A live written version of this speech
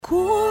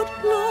Good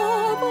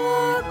love,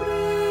 our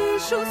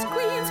gracious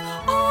queens,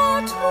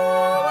 are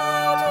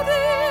throughout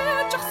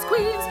their just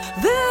queens.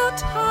 Their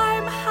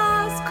time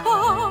has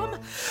come.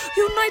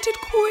 United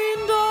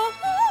Queendom.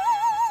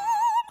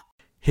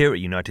 Here at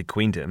United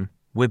Queendom,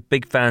 we're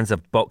big fans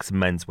of Box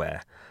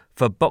menswear.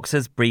 For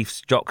boxers, briefs,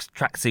 jocks,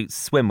 tracksuits,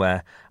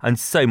 swimwear, and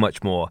so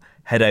much more,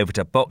 head over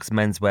to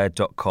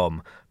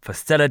boxmenswear.com for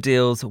stellar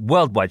deals,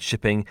 worldwide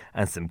shipping,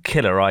 and some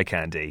killer eye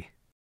candy.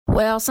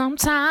 Well,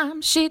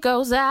 sometimes she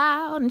goes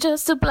out in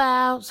just a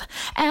blouse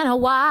and a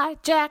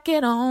white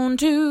jacket on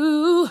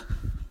too.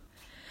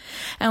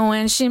 And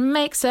when she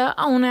makes her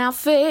own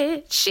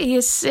outfit, she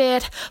is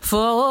set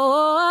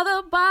for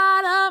the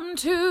bottom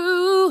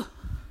two.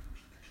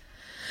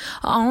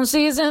 On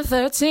season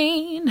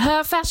 13,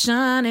 her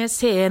fashion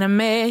is hit and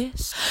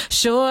miss.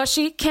 Sure,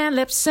 she can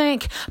lip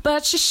sync,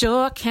 but she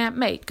sure can't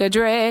make a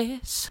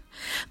dress.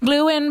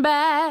 Gluing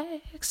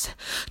bags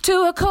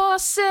to a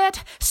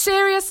corset,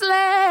 seriously.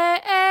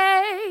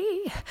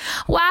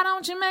 Why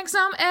don't you make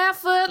some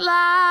effort,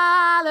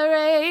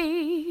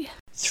 Lallery?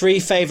 3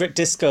 favourite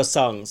disco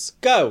songs.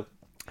 Go!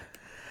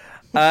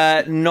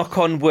 Knock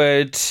on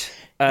wood.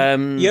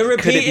 You're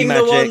repeating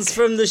the ones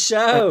from the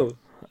show.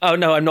 Oh,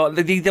 no, I'm not.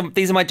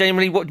 These are my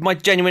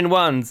genuine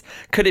ones.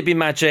 Could It Be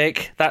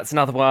Magic? That's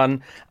another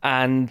one.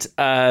 And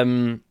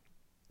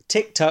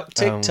Tick-tock,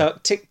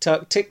 tick-tock,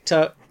 tick-tock,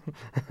 tick-tock.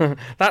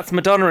 That's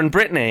Madonna and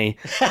Britney.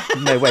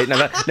 No, wait, no,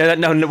 wait, no,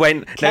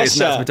 that's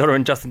Madonna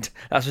and Justin.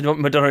 That's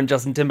Madonna and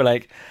Justin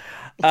Timberlake.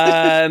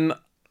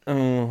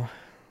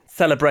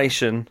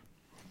 Celebration.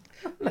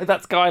 No,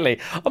 that's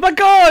Kylie. Oh my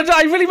God,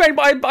 I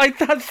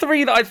had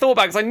 3 that I thought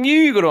about because I knew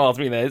you were going to ask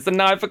me this, and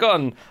now I've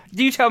forgotten.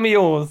 You tell me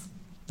yours.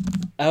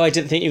 Oh, I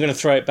didn't think you were going to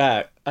throw it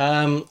back.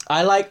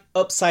 I like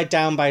Upside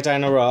Down by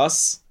Diana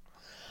Ross.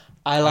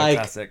 I like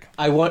classic.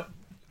 I Want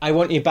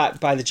You Back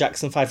by the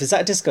Jackson 5. Is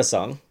that a disco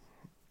song?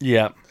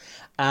 Yeah.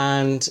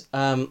 And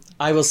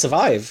I Will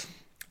Survive.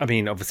 I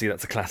mean, obviously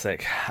that's a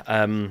classic.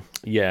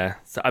 Yeah.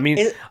 So I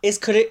mean,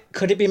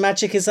 Could It Be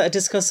Magic? Is that a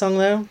disco song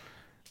though?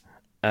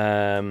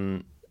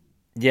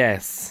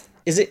 Yes.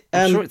 Is it?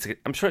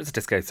 I'm sure it's a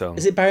disco song.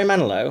 Is it Barry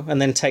Manilow?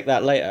 And then Take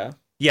That Later.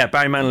 Yeah,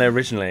 Barry Manilow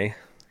originally.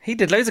 He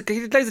did loads of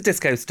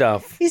disco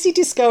stuff. Is he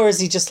disco or is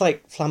he just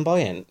like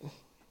flamboyant?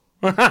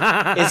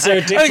 Is there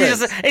a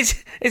difference?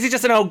 Is he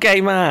just an old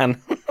gay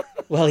man?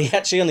 Well, he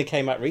actually only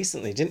came out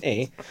recently, didn't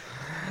he?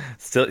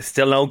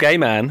 Still an old gay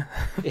man.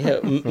 Yeah,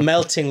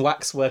 melting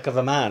waxwork of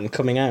a man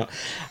coming out.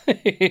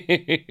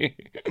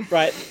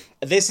 Right,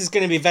 this is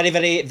going to be very,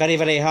 very, very,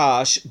 very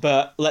harsh,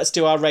 but let's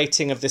do our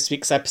rating of this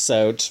week's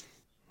episode.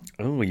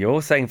 Oh,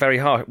 you're saying very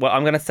harsh. Well,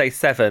 I'm going to say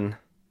 7.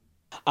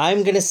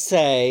 I'm going to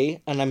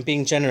say, and I'm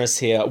being generous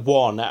here,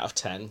 1 out of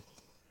 10.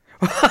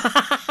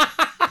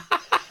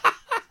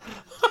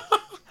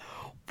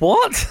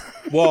 What?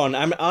 1.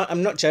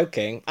 I'm not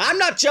joking. I'm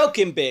not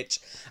joking, bitch.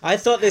 I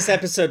thought this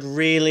episode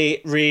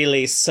really,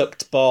 really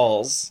sucked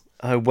balls.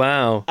 Oh,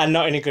 wow. And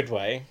not in a good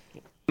way.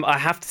 I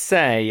have to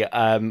say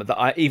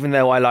that even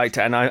though I liked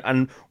it,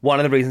 and one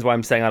of the reasons why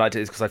I'm saying I liked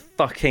it is because I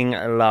fucking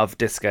love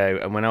disco.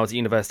 And when I was at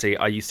university,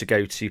 I used to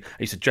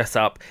dress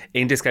up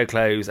in disco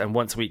clothes and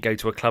once a week go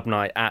to a club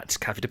night at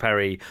Cafe de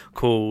Paris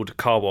called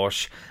Car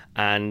Wash.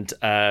 And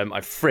I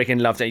freaking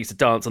loved it. I used to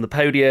dance on the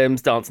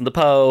podiums, dance on the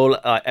pole,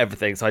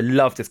 everything. So I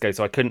love disco.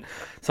 So I could,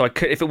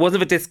 if it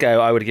wasn't for disco,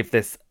 I would give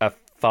this a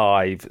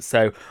 5.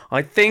 So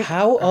I think.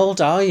 How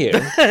old are you?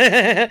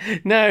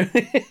 No.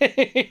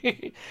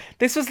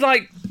 This was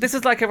like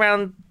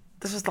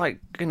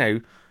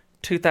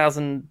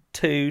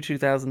 2002,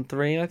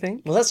 2003, I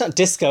think. Well, that's not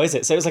disco, is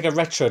it? So it was like a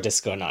retro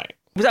disco night.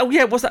 I mean,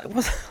 I wasn't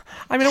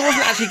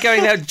actually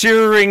going out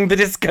during the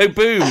disco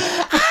boom.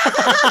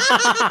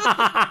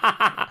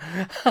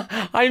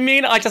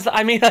 I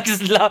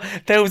just love.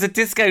 There was a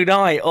disco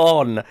night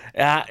on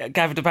at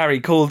Cafe de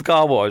Paris called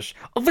Car Wash.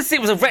 Obviously,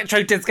 it was a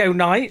retro disco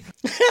night.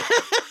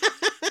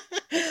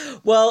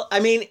 Well,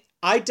 I mean,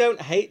 I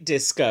don't hate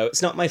disco.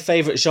 It's not my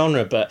favourite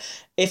genre, but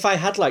if I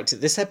had liked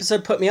it, this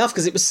episode put me off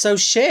because it was so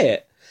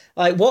shit.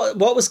 Like, what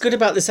was good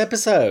about this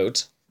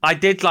episode? I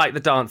did like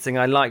the dancing.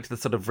 I liked the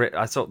sort of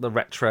I saw the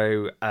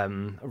retro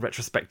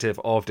retrospective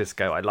of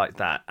disco. I liked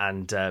that,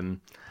 and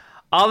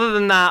other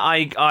than that,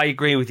 I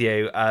agree with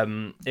you.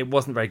 It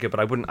wasn't very good,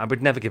 but I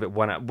would never give it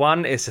 1.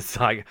 1 is just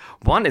like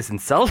 1 is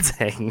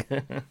insulting.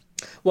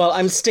 Well,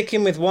 I'm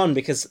sticking with 1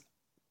 because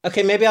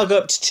maybe I'll go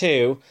up to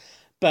 2,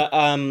 but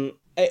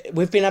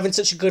we've been having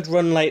such a good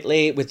run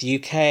lately with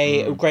UK.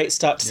 A great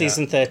start to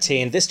season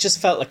 13. This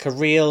just felt like a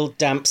real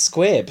damp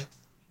squib.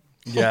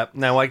 Yeah,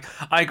 no, I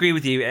agree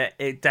with you. There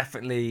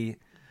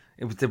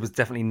was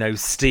definitely no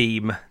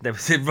steam.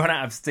 It run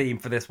out of steam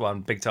for this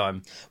one, big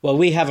time. Well,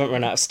 we haven't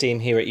run out of steam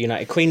here at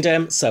United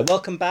Queendom, so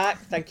welcome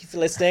back. Thank you for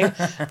listening.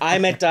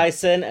 I'm Ed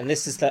Dyson, and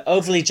this is the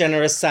overly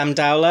generous Sam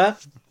Dowler.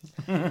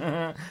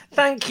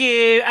 Thank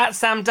you, at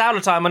Sam Dowler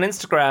Time on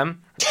Instagram.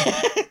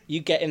 You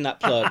get in that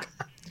plug.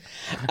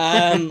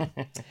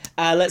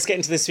 Let's get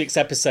into this week's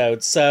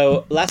episode.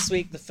 So last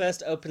week, the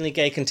first openly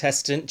gay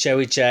contestant,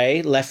 Joey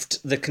J,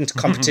 left the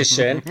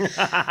competition.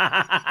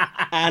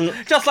 And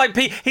just like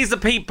Pete, he's the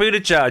Pete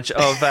Buttigieg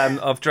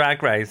of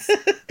Drag Race.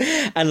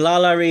 And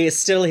Lala Ree is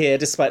still here,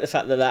 despite the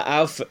fact that that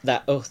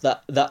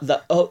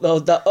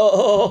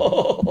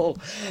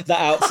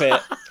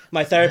outfit.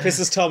 My therapist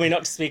has told me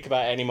not to speak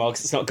about it anymore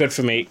because it's not good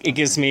for me. It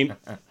gives me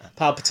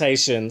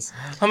palpitations.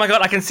 Oh my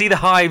God, I can see the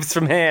hives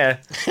from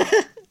here.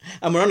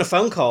 And we're on a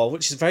phone call,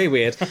 which is very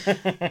weird.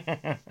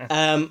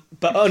 But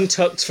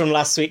Untucked from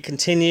last week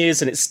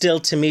continues, and it's still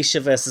Tamisha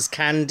versus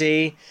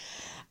Candy.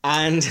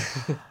 And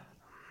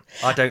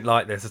I don't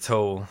like this at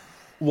all.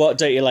 What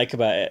don't you like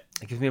about it?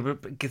 It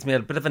gives me a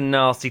bit of a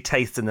nasty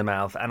taste in the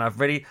mouth, and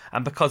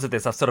because of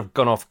this, I've sort of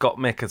gone off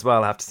Gottmik as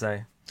well, I have to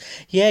say.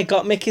 Yeah,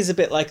 Gottmik is a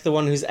bit like the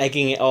one who's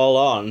egging it all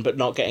on, but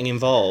not getting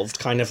involved,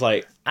 kind of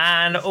like.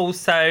 And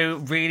also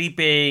really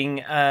being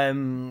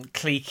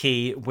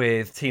cliquey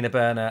with Tina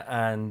Burner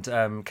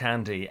and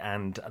Candy,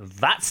 and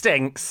that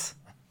stinks.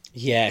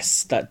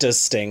 Yes, that does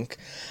stink.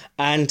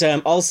 And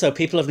also,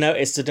 people have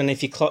noticed, I don't know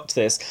if you clocked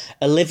this,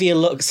 Olivia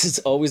Lux is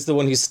always the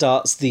one who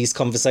starts these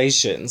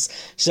conversations.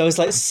 She's always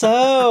like,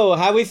 so,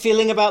 how are we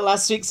feeling about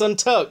last week's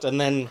Untucked? And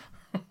then...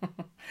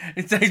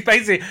 It's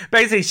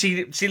basically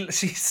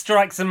she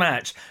strikes a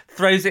match,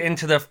 throws it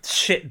into the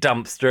shit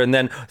dumpster, and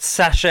then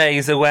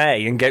sachets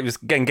away and gets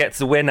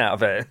the win out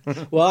of it.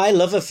 Well, I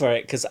love her for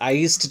it because I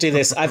used to do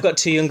this. I've got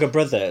 2 younger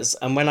brothers,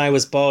 and when I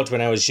was bored when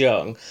I was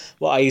young,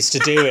 what I used to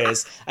do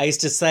is I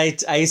used to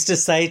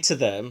say to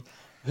them,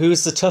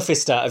 "Who's the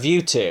toughest out of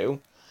you two?"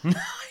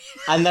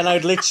 And then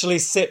I'd literally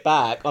sit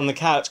back on the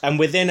couch, and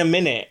within a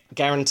minute,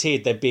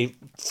 guaranteed, there'd be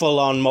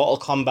full-on Mortal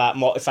Kombat,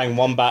 Mortifying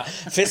Wombat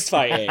fist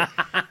fighting.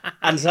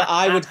 And so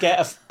I would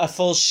get a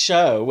full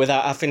show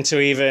without having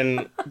to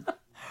even...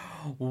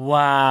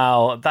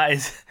 Wow, that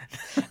is...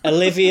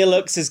 Olivia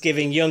Lux is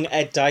giving young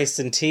Ed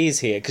Dyson tease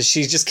here, because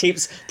she just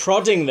keeps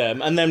prodding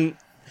them, and then...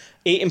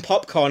 eating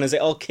popcorn as it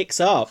all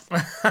kicks off.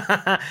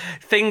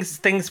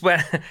 things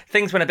went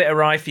a bit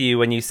awry for you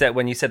when you said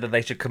that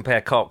they should compare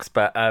cocks,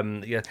 but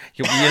you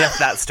left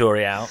that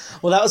story out.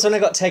 Well, that was when I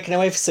got taken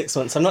away for 6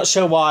 months. I'm not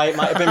sure why. It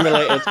might have been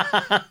related.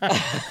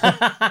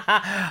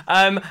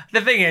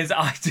 The thing is,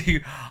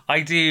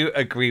 I do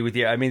agree with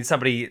you. I mean,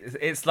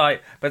 it's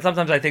like, but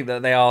sometimes I think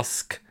that they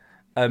ask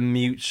a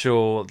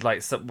mutual,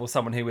 like,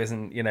 someone who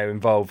isn't,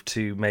 involved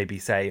to maybe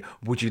say,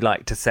 would you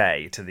like to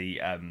say to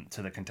the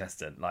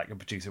contestant, like a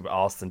producer would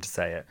ask them to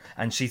say it.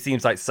 And she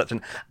seems like such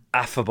an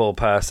affable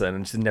person,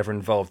 and she's never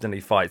involved in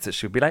any fights, that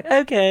she would be like,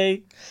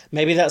 okay.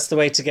 Maybe that's the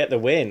way to get the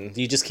win.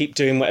 You just keep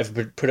doing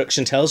whatever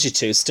production tells you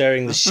to,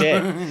 stirring the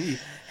shit.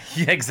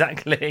 Yeah,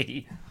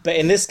 exactly. But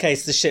in this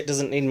case, the shit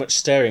doesn't need much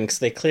stirring because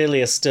they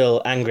clearly are still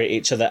angry at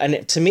each other.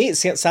 And to me, it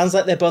sounds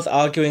like they're both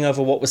arguing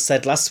over what was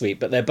said last week,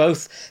 but they're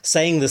both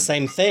saying the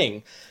same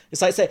thing.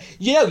 It's like,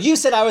 you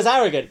said I was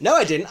arrogant. No,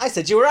 I didn't. I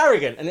said you were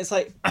arrogant. And it's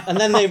like, and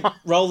then they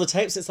roll the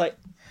tapes. It's like,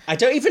 I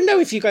don't even know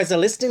if you guys are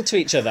listening to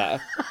each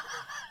other.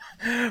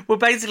 Well,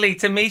 basically,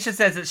 Tamisha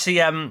says that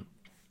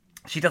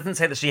she doesn't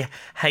say that she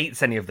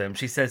hates any of them.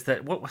 She says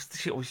that,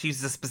 she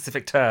uses a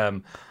specific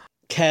term.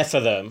 Care for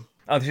them.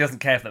 Oh, she doesn't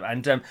care for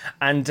them.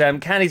 And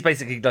Candy's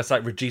basically just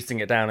like reducing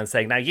it down and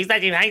saying, no, you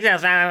said you hate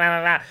us, blah,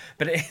 blah, blah.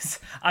 But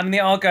they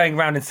are going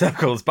round in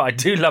circles, but I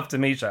do love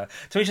Tamisha.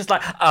 Tamisha's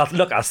like, oh,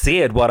 look, I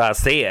said what I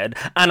said,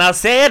 and I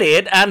said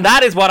it, and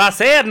that is what I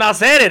said, and I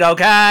said it,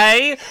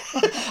 okay?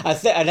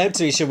 I know,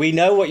 Tamisha, we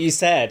know what you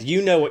said.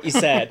 You know what you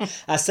said.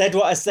 I said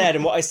what I said,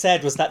 and what I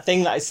said was that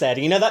thing that I said.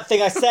 And you know that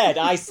thing I said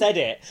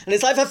it. And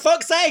it's like, for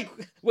fuck's sake,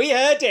 we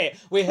heard it.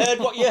 We heard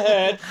what you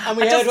heard, and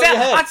we heard what you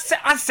heard.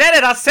 I said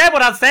it. I said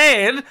what I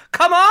said.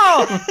 Come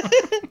on.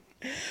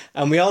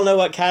 And we all know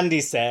what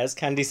Candy says.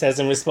 Candy says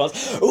in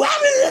response,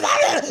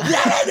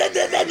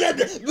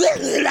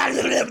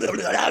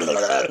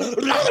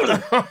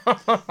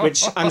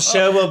 which I'm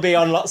sure will be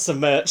on lots of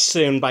merch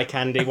soon by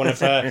Candy, one of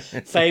her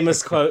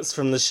famous quotes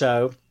from the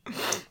show.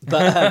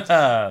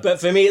 But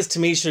for me, it's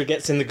Tamisha who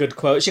gets in the good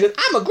quote. She goes,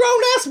 I'm a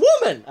grown-ass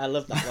woman. I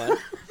love that one.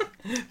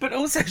 But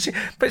also,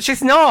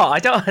 she's not. I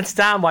don't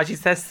understand why she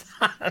says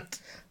that.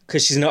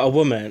 Because she's not a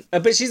woman.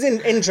 But she's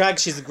in drag,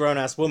 she's a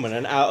grown-ass woman,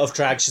 and out of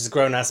drag, she's a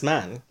grown-ass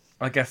man.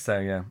 I guess so,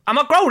 yeah. I'm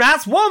a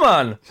grown-ass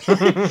woman!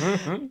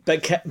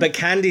 But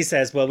Candy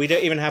says, well, we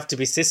don't even have to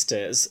be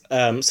sisters.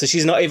 So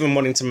she's not even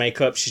wanting to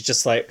make up. She's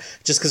just like,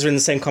 just because we're in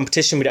the same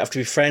competition, we don't have to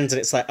be friends. And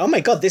it's like, oh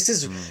my God, this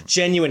is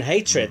genuine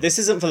hatred. This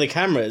isn't for the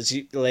cameras.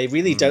 They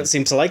really don't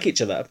seem to like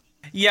each other.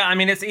 Yeah, I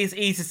mean, it's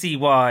easy to see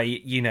why,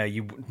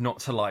 you not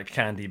to like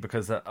Candy,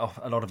 because a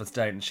lot of us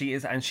don't. She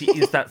is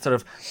that sort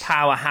of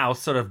powerhouse,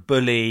 sort of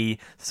bully,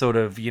 sort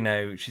of,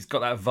 she's got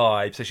that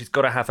vibe. So she's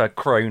got to have her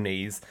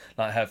cronies,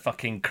 like her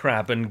fucking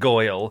Crab and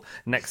Goyle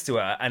next to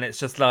her. And it's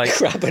just like...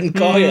 Crab and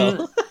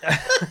Goyle?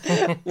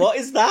 What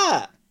is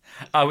that?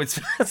 Oh, it's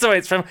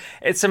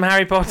from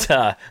Harry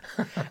Potter.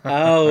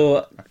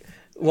 Oh...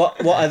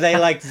 What are they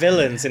like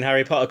villains in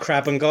Harry Potter?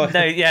 Crabbe and Goyle?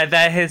 No, yeah,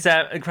 they're his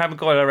Crabbe and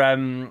Goyle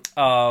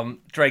are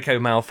Draco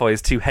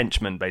Malfoy's two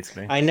henchmen,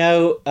 basically. I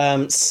know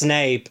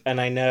Snape, and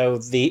I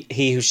know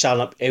he who shall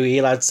not. Are we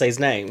allowed to say his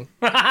name?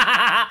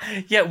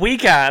 Yeah, we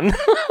can.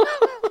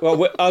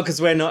 Well,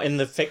 because we're not in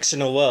the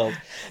fictional world.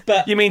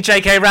 But You mean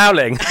J.K.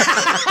 Rowling? we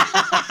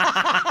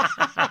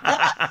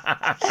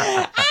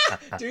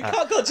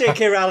can't call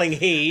J.K. Rowling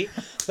he.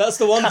 That's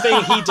the one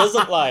thing he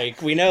doesn't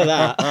like. We know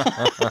that.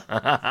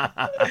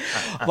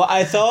 But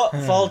I thought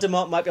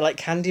Voldemort might be like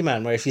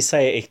Candyman, where if you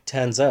say it, he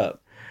turns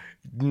up.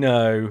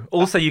 No.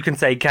 Also, you can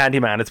say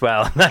Candyman as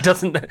well. That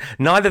doesn't.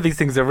 Neither of these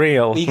things are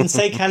real. You can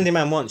say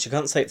Candyman once. You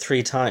can't say it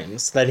 3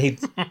 times. Then he.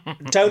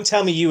 Don't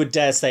tell me you would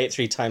dare say it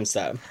 3 times,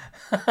 Sam.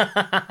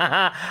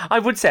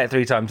 I would say it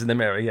 3 times in the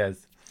mirror.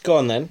 Yes. Go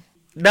on then.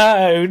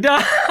 No.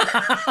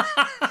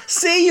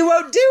 See, you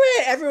won't do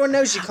it. Everyone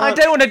knows you can't. I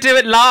don't want to do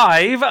it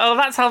live. Oh,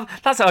 that's how.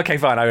 Okay,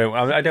 fine.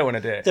 I don't want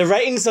to do it. The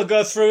ratings will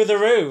go through the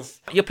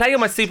roof. You're playing on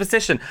my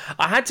superstition.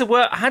 I had to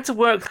work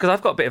because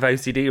I've got a bit of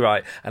OCD,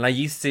 right? And I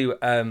used to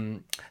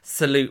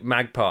salute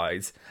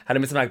magpies. Hello,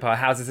 Mr. Magpie.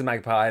 How's this a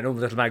magpie? And all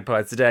the little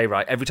magpies today,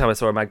 right? Every time I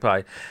saw a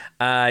magpie.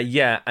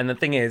 Yeah, and the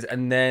thing is,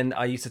 and then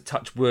I used to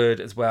touch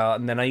wood as well.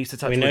 And then I used to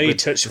touch wood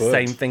with the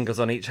same fingers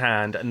on each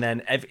hand. And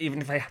then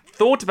even if I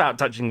thought about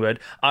touching wood,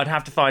 I'd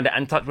have to find it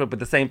and touch wood with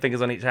the same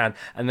fingers on each hand.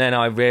 And then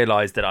I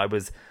realised that I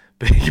was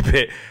being a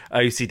bit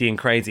OCD and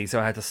crazy, so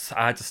I had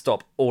to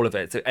stop all of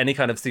it. So any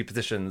kind of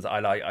superstitions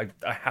I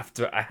have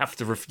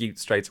to refute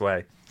straight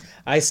away.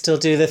 I still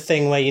do the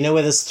thing where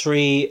where there's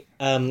 3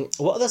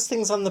 what are those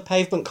things on the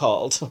pavement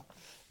called?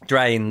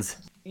 Drains.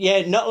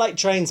 Yeah, not like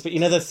drains, but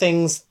the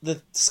things,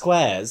 the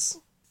squares.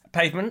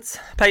 Pavements?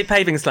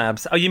 Paving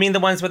slabs. Oh, you mean the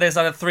ones where there's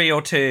either 3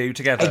 or 2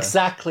 together?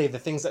 Exactly, the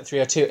things that 3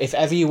 or 2. If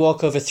ever you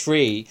walk over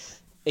 3,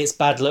 it's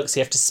bad luck, so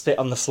you have to spit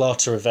on the floor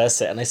to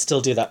reverse it, and I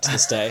still do that to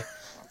this day.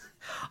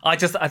 I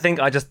just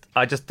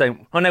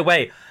don't. Oh no,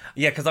 wait.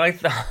 Yeah, because I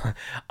thought.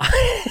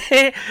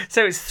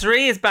 So it's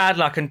 3 is bad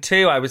luck, and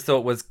 2 I always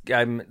thought was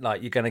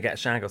like you're going to get a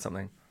shag or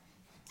something.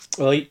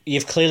 Well,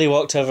 you've clearly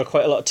walked over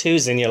quite a lot of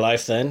 2s in your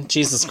life, then.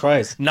 Jesus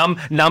Christ. Number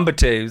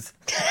 2s.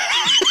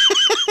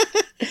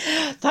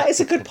 That is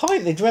a good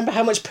point. Do you remember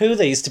how much poo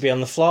there used to be on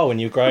the floor when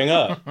you were growing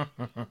up?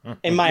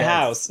 In my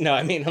house. No,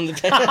 I mean on the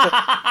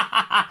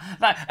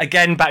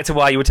Again, back to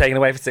why you were taken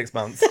away for 6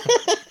 months.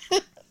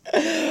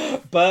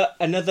 But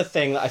another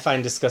thing that I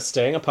find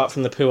disgusting, apart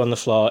from the poo on the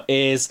floor,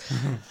 is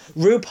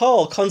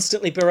RuPaul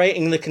constantly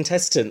berating the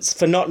contestants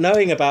for not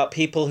knowing about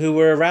people who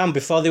were around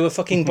before they were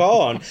fucking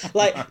born.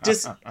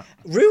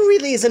 Ru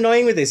really is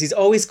annoying with this. He's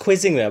always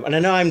quizzing them. And I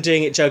know I'm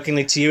doing it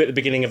jokingly to you at the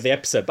beginning of the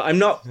episode, but I'm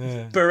not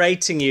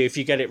berating you if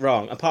you get it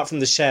wrong, apart from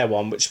the Cher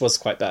one, which was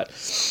quite bad.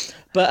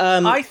 But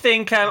I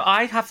think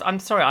I'm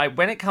sorry.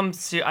 When it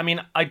comes to,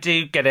 I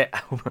do get it.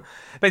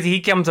 Basically,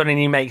 he comes on and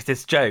he makes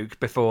this joke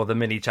before the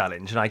mini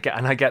challenge, and I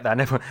get that,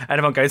 and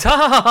everyone goes ha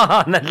ha ha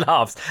ha, and then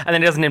laughs, and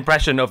then he does an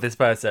impression of this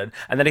person,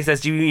 and then he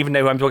says, "Do you even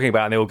know who I'm talking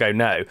about?" And they all go,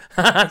 "No."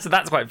 So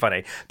that's quite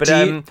funny. But do you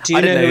I know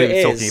didn't know who who he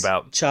it was is? talking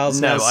about. Charles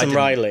Nelson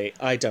Riley.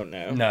 I don't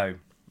know. No,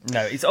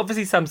 it's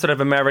obviously some sort of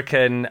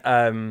American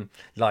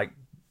like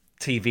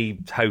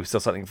TV host or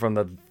something from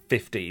the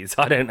 50s.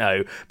 I don't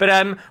know.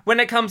 But when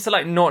it comes to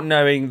like not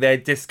knowing their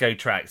disco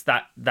tracks,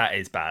 that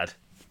is bad.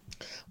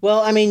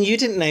 Well, you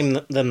didn't name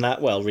them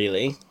that well,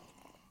 really.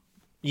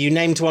 You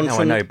named one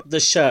from the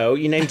show.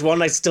 You named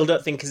one I still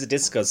don't think is a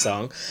disco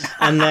song.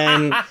 And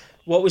then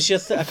what was your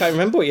I can't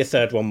remember what your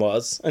third one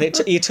was. And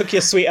you took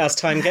your sweet ass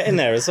time getting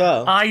there as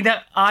well. I know.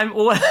 I'm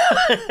all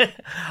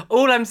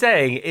all I'm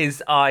saying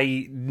is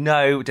I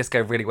know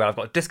disco really well. I've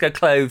got disco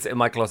clothes in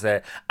my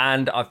closet,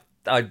 and I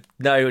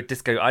know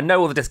disco. I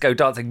know all the disco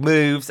dancing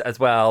moves as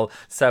well.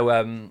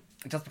 So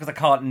just because I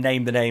can't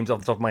name the names off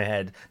the top of my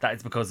head, that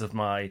is because of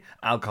my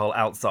alcohol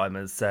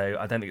Alzheimer's. So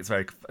I don't think it's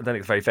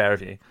very fair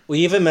of you. Well,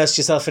 you've immersed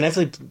yourself in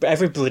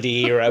every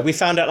bloody era. We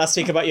found out last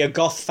week about your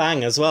goth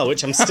fang as well,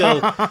 which I'm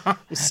still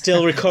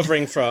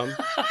recovering from.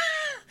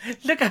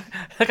 Look,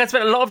 I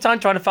spent a lot of time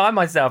trying to find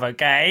myself.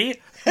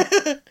 Okay.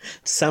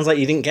 Sounds like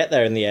you didn't get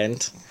there in the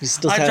end. You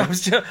still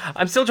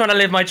I'm still trying to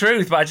live my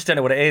truth, but I just don't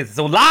know what it is. It's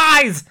all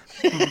lies.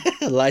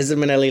 Liza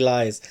Minnelli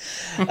lies.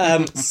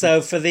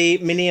 So for the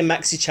Minnie and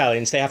Maxi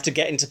challenge, they have to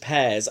get into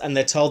pairs, and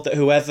they're told that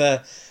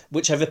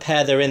whichever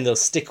pair they're in, they'll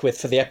stick with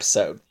for the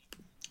episode.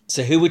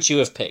 So who would you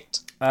have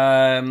picked?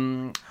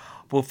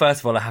 Well, first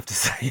of all, I have to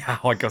say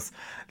how I guess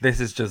this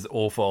is just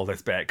awful,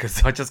 this bit,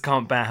 because I just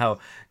can't bear how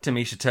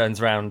Tamisha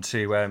turns around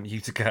to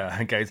Utica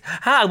and goes,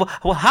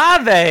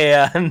 hi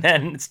there, and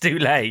then it's too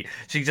late.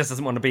 She just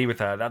doesn't want to be with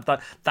her.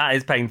 That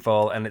is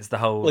painful, and it's the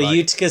whole... Well,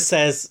 Utica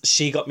says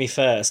she got me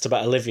first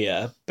about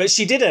Olivia, but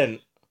she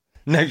didn't.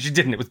 No, she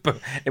didn't. It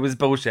was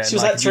bullshit. She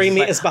was like 3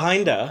 meters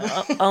behind her.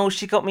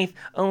 She got me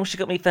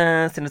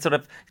first in a sort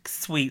of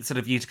sweet, sort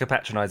of Utica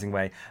patronising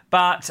way.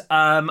 But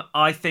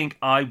I think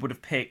I would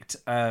have picked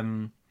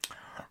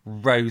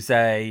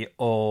Rosé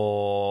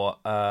or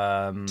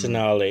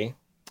Tenali,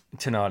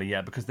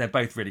 yeah, because they're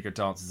both really good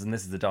dancers, and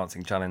this is a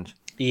dancing challenge.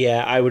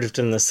 Yeah, I would have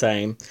done the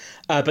same.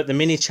 But the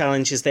mini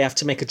challenge is they have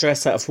to make a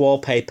dress out of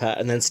wallpaper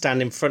and then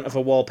stand in front of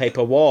a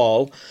wallpaper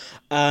wall.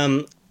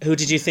 Who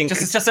did you think?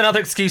 It's just another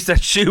excuse to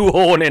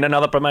shoehorn in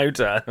another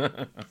promoter.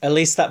 At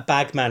least that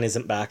bag man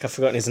isn't back. I've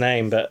forgotten his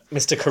name, but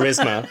Mr.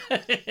 Charisma.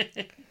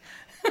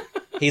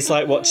 He's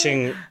like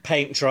watching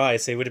paint dry,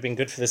 so he would have been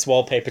good for this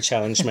wallpaper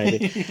challenge,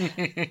 maybe.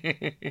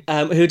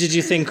 Who did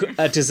you think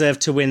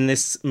deserved to win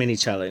this mini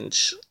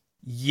challenge?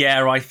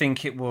 Yeah, I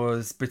think it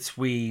was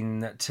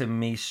between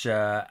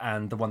Tamisha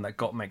and the one that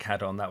Gottmik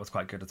had on. That was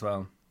quite good as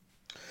well.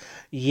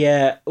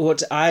 Yeah,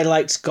 what I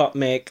liked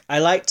Gottmik. I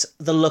liked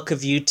the look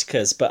of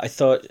Utika's, but I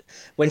thought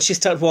when she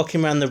started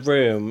walking around the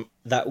room,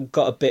 that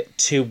got a bit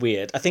too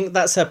weird. I think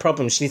that's her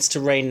problem. She needs to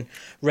rein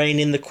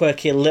in the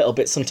quirky a little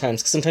bit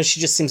sometimes, because sometimes she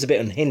just seems a bit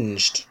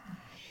unhinged.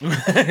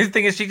 The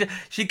thing is,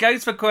 she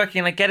goes for quirky,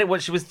 and I get it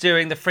what she was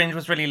doing. The fringe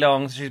was really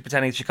long, so she's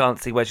pretending she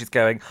can't see where she's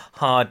going.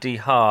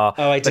 Ha-de-ha.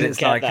 Oh, I didn't but it's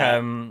get like,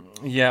 that.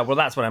 yeah, well,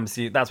 that's what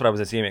I was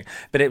assuming.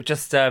 But it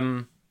just,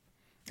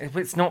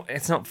 it's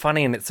not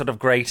funny, and it's sort of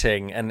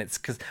grating, and it's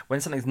because when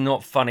something's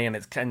not funny and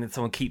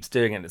someone keeps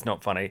doing it, and it's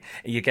not funny,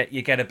 you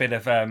get a bit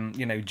of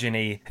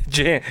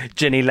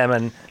Ginny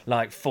Lemon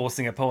like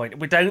forcing a point.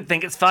 We don't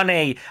think it's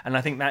funny, and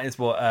I think that is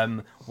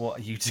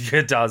what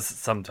Utica does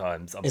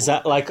sometimes. Is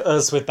that like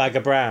us with Bagger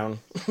Brown?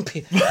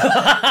 People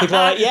are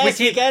like, yes,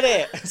 we get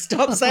it.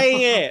 Stop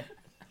saying it.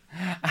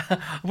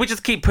 We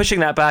just keep pushing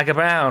that Bagger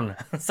Brown.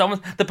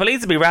 The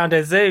police will be round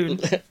here soon.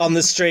 On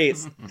the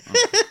streets.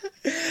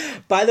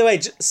 By the way,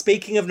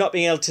 speaking of not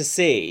being able to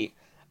see,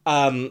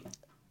 have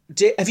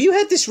you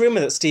heard this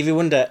rumour that Stevie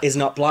Wonder is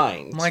not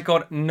blind? My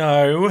God,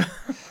 no.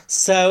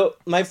 So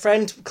my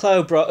friend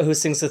Chloe who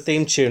sings the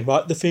theme tune,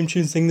 what, the theme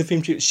tune, sing the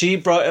theme tune, she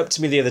brought it up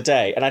to me the other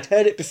day, and I'd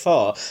heard it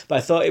before, but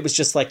I thought it was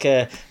just like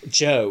a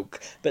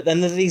joke. But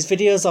then there are these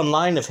videos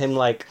online of him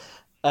like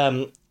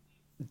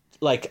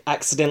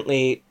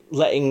accidentally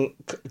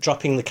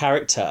dropping the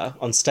character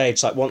on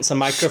stage. Like once a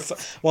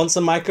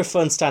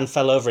microphone stand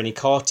fell over and he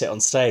caught it on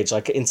stage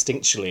like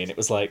instinctually, and it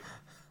was like,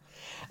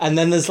 and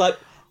then there's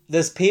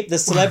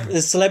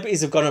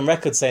celebrities have gone on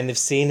record saying they've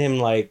seen him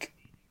like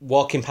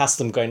walking past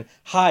them going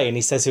hi, and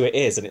he says who it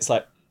is, and it's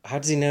like, how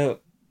does he know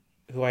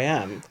who I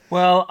am?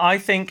 Well, I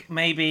think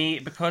maybe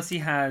because he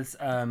has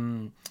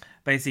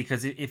basically,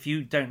 because if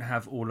you don't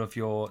have all of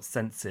your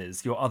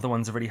senses, your other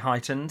ones are really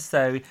heightened.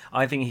 So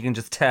I think he can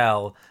just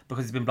tell,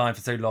 because he's been blind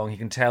for so long, he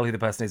can tell who the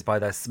person is by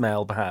their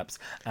smell, perhaps.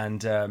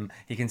 And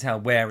he can tell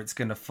where it's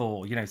going to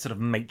fall, sort of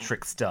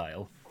Matrix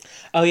style.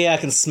 Oh, yeah, I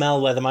can smell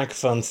where the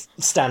microphone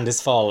stand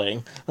is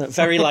falling.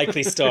 Very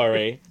likely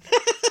story.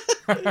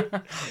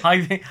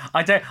 I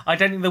don't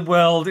think the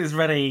world is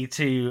ready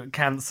to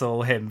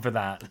cancel him for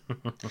that.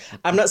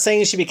 I'm not saying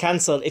he should be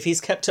cancelled. If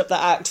he's kept up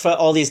that act for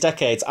all these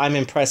decades, I'm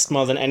impressed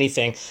more than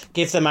anything.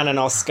 Give the man an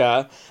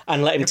Oscar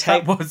and let him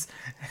take...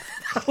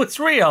 That was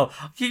real.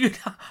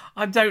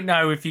 I don't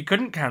know if you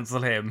couldn't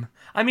cancel him.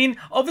 I mean,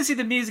 obviously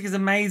the music is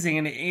amazing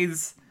and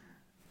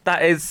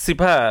that is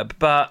superb,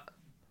 but...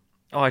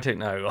 Oh, I don't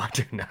know.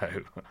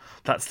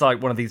 That's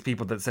like one of these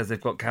people that says they've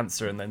got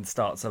cancer and then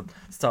starts a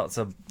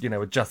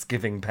a Just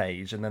Giving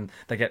page, and then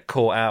they get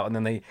caught out and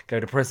then they go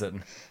to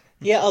prison.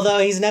 Yeah, although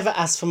he's never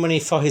asked for money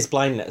for his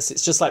blindness.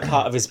 It's just like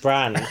part of his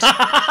brand.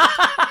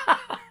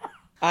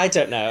 I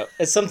don't know.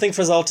 It's something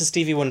for us all to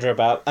Stevie Wonder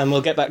about, and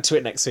we'll get back to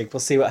it next week. We'll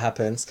see what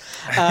happens.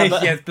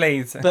 Yes,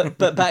 please.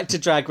 but back to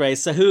Drag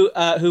Race. So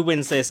who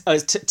wins this? Oh,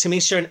 it's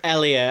Tamisha and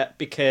Elliot,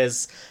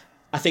 because...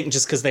 I think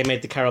just because they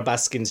made the Carol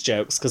Baskins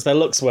jokes, because their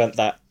looks weren't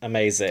that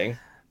amazing.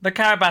 The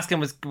Carol Baskin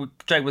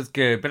joke was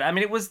good, but I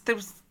mean,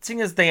 seeing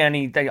as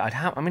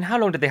how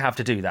long did they have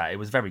to do that? It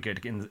was very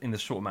good in the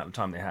short amount of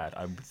time they had,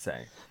 I would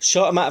say.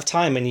 Short amount of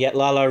time, and yet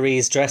Lala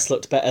Ree's dress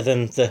looked better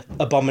than the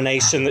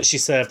abomination that she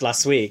served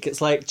last week.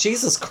 It's like,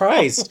 Jesus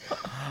Christ.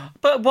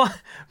 But what?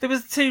 There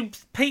was 2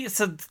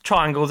 pizza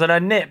triangles and her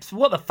nips.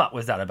 What the fuck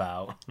was that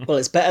about? Well,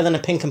 it's better than a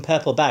pink and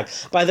purple bag.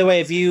 By the way,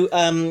 have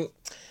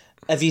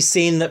you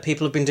seen that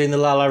people have been doing the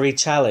Lala Ree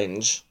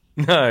challenge?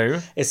 No.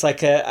 It's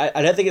like I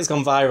don't think it's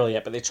gone viral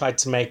yet, but they tried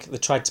to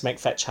make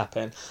fetch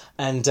happen,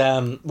 and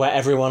where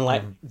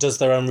everyone does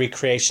their own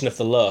recreation of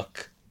the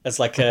look. It's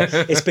like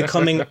it's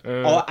becoming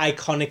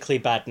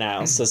iconically bad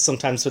now. So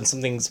sometimes when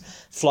something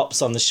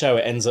flops on the show,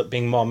 it ends up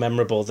being more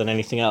memorable than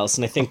anything else.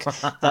 And I think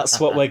that's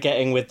what we're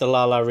getting with the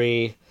Lala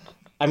Ree.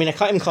 I mean, I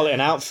can't even call it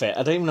an outfit.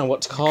 I don't even know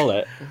what to call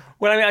it.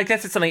 Well, I mean, I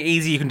guess it's something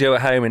easy you can do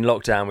at home in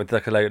lockdown with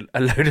like a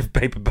load of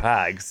paper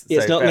bags.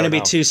 It's not going to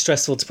be too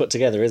stressful to put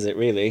together, is it,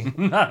 really?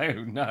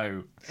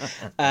 No.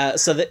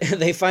 So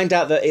they find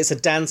out that it's a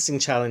dancing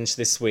challenge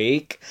this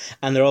week,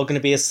 and they're all going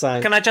to be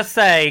assigned... Can I just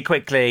say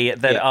quickly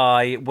that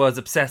I was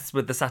obsessed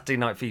with the Saturday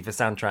Night Fever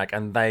soundtrack,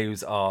 and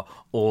those are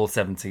all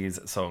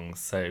 70s songs.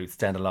 So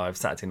Stand Alive,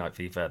 Saturday Night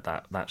Fever,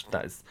 that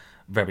is...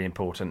 very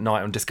important.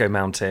 Night on Disco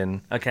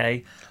Mountain.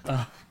 Okay.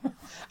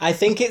 I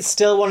think it's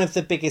still one of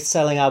the biggest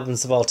selling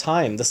albums of all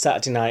time, the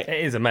Saturday Night.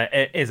 It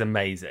is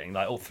amazing.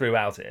 Like all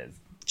throughout it is.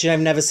 Do you know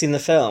I've never seen the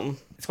film?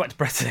 It's quite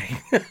depressing.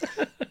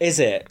 Is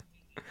it?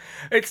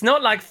 It's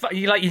not like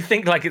you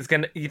think like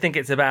you think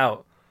it's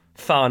about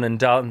fun and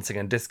dancing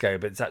and disco,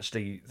 but it's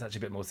actually a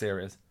bit more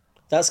serious.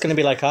 That's going to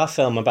be like our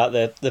film about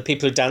the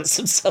people who dance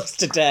themselves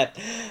to death,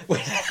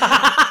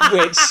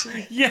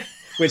 Yeah.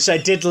 which I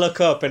did look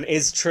up and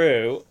is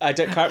true. Can't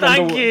remember.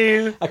 Thank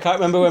you. I can't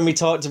remember when we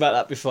talked about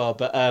that before,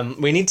 but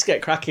we need to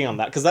get cracking on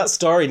that because that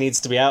story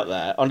needs to be out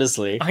there.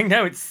 Honestly, I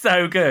know, it's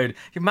so good.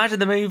 Imagine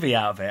the movie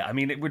out of it. I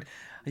mean,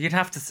 you'd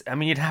have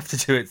to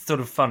do it sort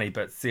of funny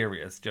but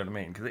serious. Do you know what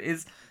I mean? Because it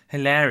is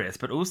hilarious,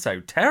 but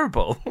also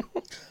terrible.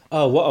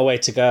 Oh, what a way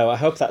to go! I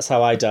hope that's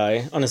how I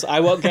die. Honestly,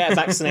 I won't get a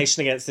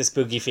vaccination against this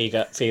boogie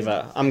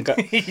fever. I'm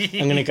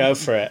going to go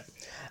for it.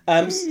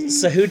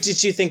 So who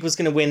did you think was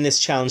going to win this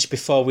challenge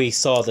before we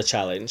saw the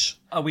challenge?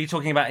 Are we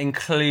talking about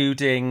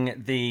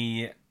including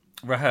the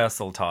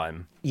rehearsal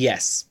time?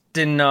 Yes.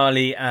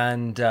 Denali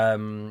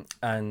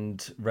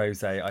and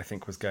Rose, I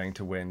think, was going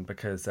to win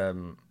because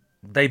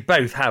they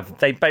both.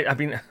 I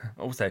mean,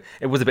 also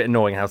it was a bit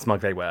annoying how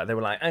smug they were. They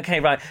were like, okay,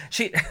 right.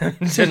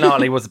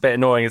 Denali was a bit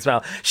annoying as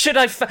well. Should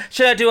I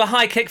do a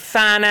high kick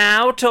fan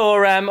out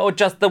or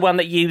just the one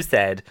that you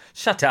said?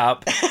 Shut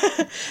up.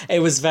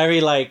 It was very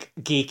like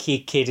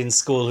geeky kid in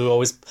school who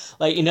always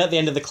like at the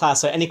end of the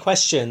class, any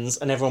questions,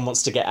 and everyone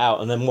wants to get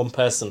out, and then one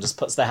person just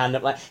puts their hand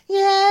up like,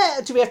 yeah,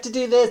 do we have to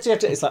do this? Do we have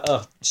to? It's like,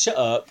 oh, shut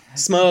up,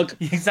 smug.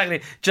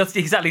 Exactly,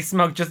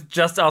 smug.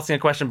 Just asking a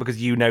question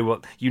because you know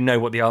what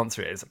the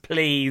answer is.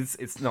 Please,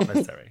 it's not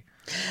necessary.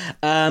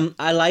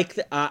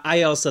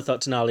 I also thought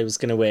Denali was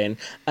going to win.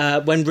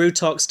 When Rue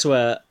talks to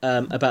her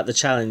about the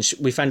challenge,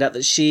 we find out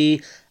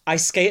that I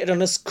skated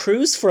on a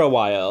cruise for a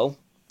while.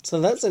 So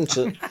that's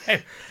interesting.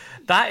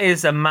 That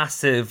is a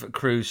massive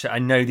cruise ship. I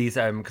know these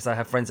because I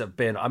have friends that have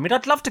been. I mean,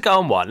 I'd love to go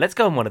on one. Let's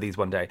go on one of these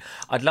one day.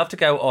 I'd love to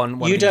go on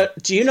one.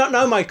 Do you not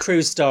know my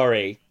cruise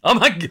story?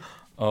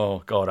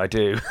 Oh God, I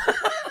do.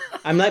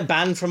 I'm like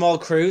banned from all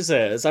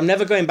cruises. I'm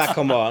never going back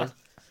on one.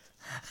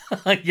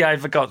 Yeah, I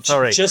forgot.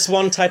 Sorry. Just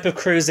one type of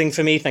cruising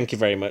for me, thank you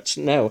very much.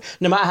 No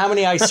matter how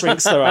many ice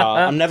rinks there are,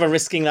 I'm never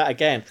risking that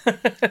again.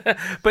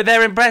 But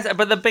they're impressive.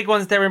 But the big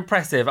ones, they're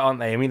impressive, aren't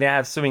they? I mean, they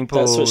have swimming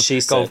pools, that's what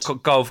she said.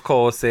 golf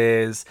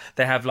courses.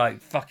 They have like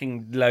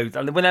fucking loads.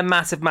 And when they're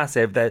massive,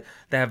 they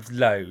have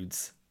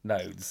loads.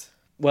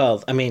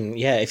 Well, I mean,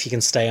 yeah, if you can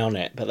stay on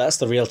it, but that's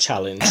the real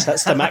challenge.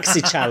 That's the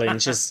maxi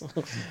challenge.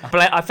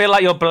 I feel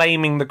like you're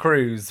blaming the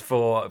cruise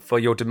for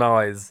your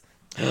demise.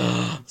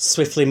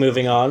 Swiftly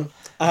moving on.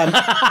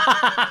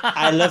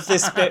 I love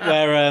this bit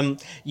where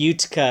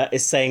Utica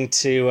is saying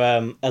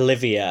to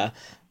Olivia,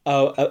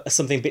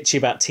 something bitchy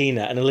about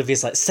Tina, and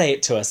Olivia's like, say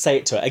it to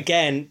her,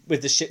 again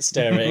with the shit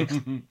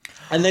stirring.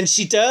 And then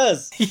she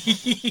does.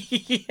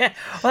 Yeah,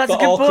 well, that's but a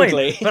good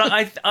awkwardly. point.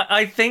 But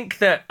I think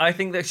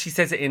that she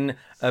says it in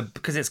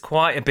because it's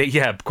quite a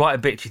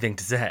bitchy thing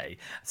to say.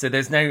 So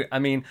there's no, I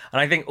mean,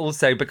 and I think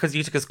also because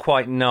Utica's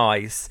quite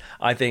nice,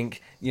 I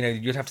think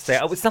you'd have to say,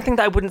 oh, it's something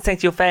that I wouldn't say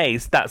to your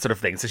face, that sort of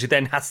thing. So she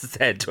then has to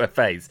say it to her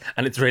face,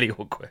 and it's really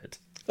awkward.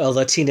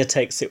 Although Tina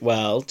takes it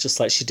well, just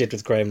like she did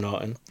with Graham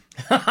Norton.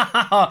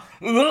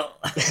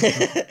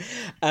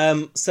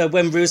 So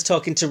when Rue's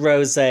talking to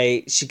Rose,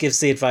 she gives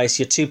the advice,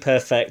 you're too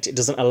perfect, it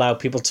doesn't allow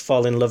people to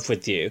fall in love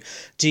with you.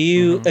 Do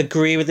you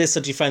agree with this,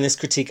 or do you find this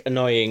critique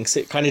annoying? So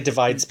it kind of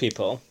divides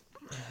people.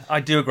 I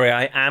do agree,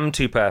 I am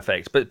too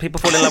perfect, but people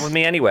fall in love with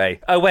me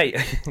anyway. Oh, wait.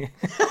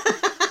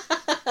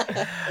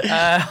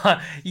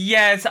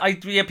 Yes,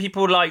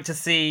 people like to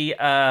see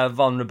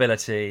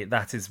vulnerability.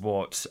 That is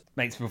what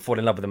makes people fall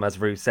in love with them, as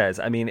Rue says.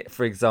 I mean,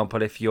 for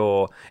example, if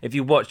you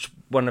watch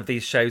one of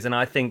these shows, and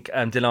I think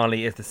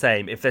Denali is the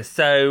same, if they're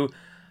so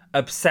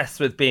obsessed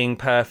with being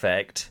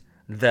perfect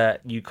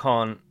that you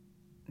can't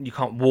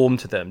warm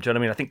to them. Do you know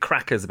what I mean? I think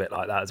Cracker's a bit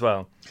like that as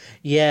well.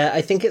 Yeah,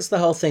 I think it's the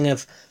whole thing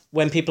of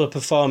when people are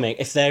performing,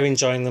 if they're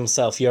enjoying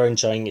themselves, you're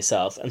enjoying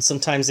yourself. And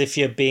sometimes if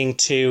you're being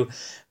too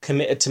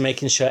committed to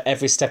making sure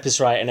every step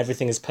is right and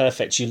everything is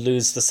perfect, you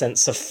lose the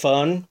sense of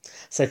fun.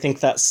 So I think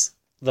that's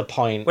the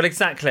point. Well,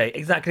 exactly.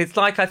 It's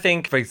like, I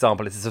think, for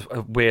example, this is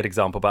a weird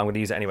example, but I'm going to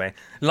use it anyway.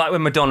 Like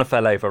when Madonna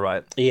fell over,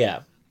 right?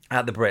 Yeah.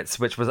 At the Brits,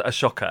 which was a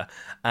shocker.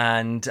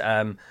 And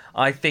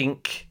I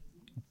think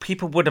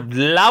people would have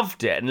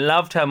loved it and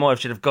loved her more if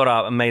she'd have got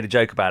up and made a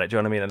joke about it, do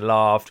you know what I mean, and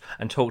laughed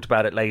and talked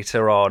about it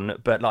later on,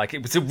 but like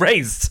it was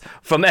erased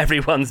from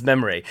everyone's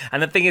memory.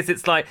 And the thing is,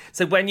 it's like,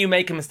 so when you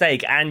make a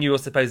mistake and you're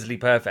supposedly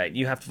perfect,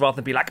 you have to, rather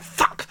than be like,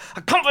 fuck,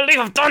 I can't believe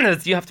I've done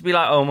this, you have to be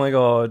like, oh my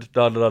god,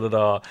 da da da da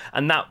da.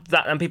 And that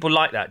and people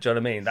like that, do you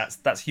know what I mean?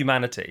 That's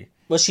humanity.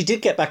 Well, she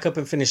did get back up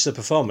and finish the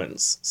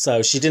performance,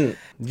 so she didn't.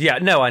 Yeah,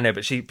 no, I know,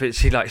 but she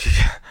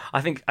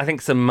I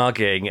think some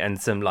mugging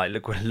and some like,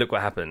 look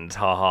what happened,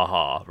 ha ha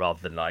ha, rather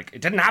than like,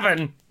 it didn't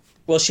happen.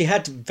 Well, she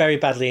had very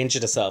badly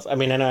injured herself. I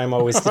mean, I know I'm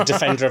always the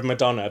defender of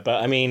Madonna,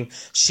 but I mean,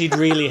 she'd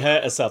really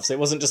hurt herself, so it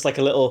wasn't just like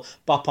a little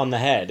bop on the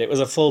head. It was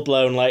a full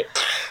blown like.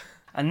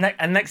 And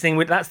next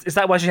thing, is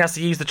that why she has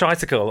to use the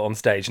tricycle on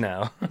stage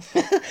now?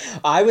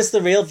 I was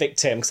the real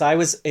victim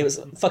because it was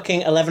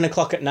fucking 11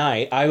 o'clock at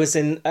night. I was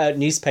in a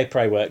newspaper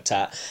I worked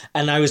at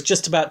and I was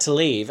just about to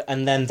leave,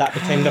 and then that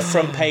became the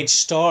front page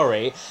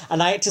story,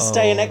 and I had to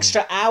stay an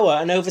extra hour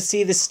and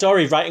oversee this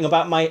story writing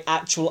about my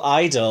actual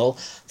idol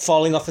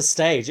falling off a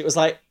stage. It was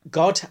like,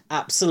 God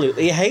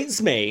absolutely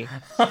hates me.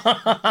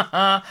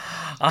 God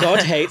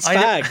hates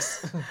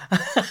fags.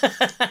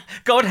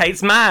 God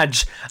hates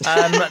Madge.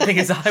 The thing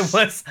is, I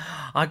was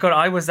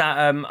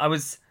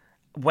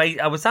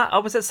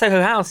at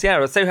Soho House,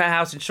 at Soho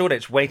House in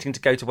Shoreditch, waiting to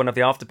go to one of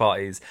the after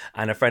parties,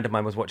 and a friend of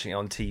mine was watching it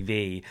on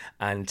TV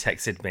and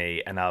texted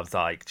me, and I was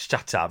like,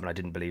 "Shut up!" And I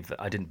didn't believe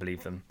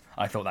them.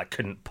 I thought that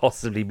couldn't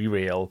possibly be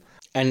real.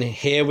 And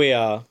here we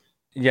are.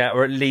 Yeah,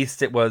 or at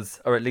least it was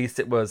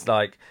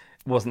like,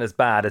 wasn't as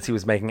bad as he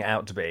was making it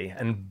out to be,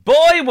 and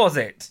boy was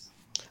it.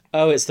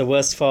 Oh, it's the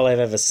worst fall I've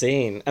ever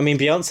seen. I mean,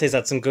 Beyonce's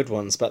had some good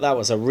ones, but that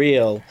was a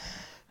real.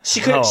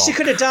 She could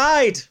have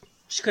died.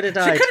 She could have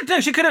died.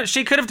 She could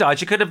have died.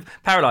 She could have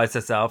paralysed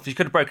herself. She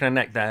could have broken her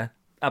neck there.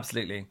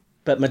 Absolutely.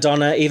 But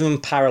Madonna, even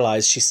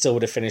paralysed, she still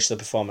would have finished the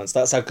performance.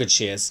 That's how good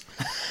she is.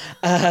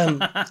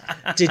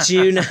 Did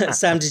you know,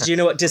 Sam? Did you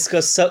know what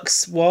Disco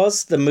Sucks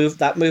was?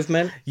 That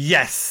movement.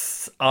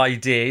 Yes, I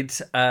did.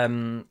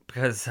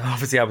 Because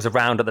obviously I was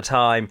around at the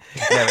time.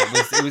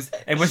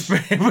 It was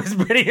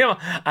pretty,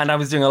 and I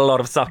was doing a lot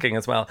of sucking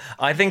as well.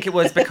 I think it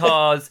was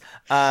because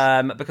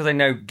I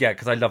know,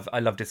 because I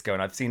love disco,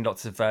 and I've seen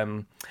lots of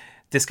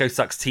Disco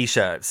Sucks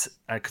t-shirts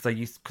because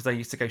I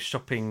used to go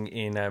shopping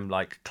in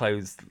like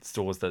clothes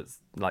stores, that's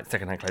like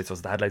secondhand clothes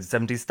stores that had loads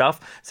of 70s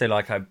stuff. So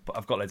like I've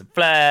got loads of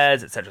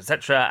flares,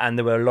 etc., and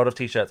there were a lot of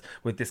t-shirts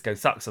with Disco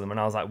Sucks on them, and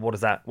I was like,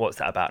 what's that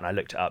about? And I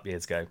looked it up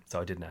years ago, so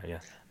I did know. Yeah,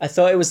 I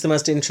thought it was the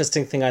most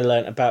interesting thing I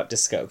learned about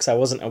disco because I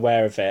wasn't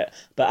aware of it.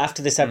 But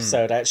after this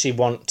episode, I actually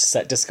want to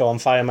set disco on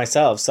fire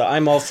myself. So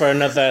I'm all for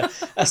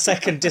a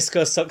second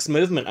Disco Sucks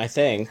movement, I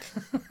think.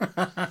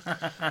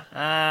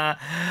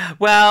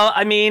 Well,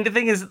 I mean, the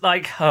thing is,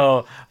 like,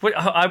 I would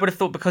have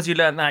thought because you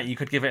learned that, you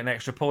could give it an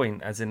extra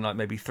point, as in, like,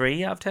 maybe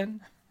 3 out of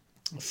 10?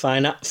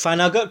 Fine,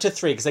 I'll go up to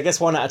 3, because I guess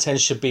 1 out of 10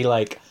 should be,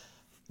 like,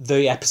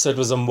 the episode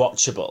was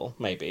unwatchable,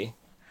 maybe.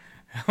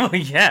 Oh,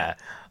 yeah.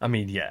 I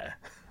mean, yeah.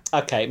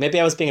 Okay, maybe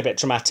I was being a bit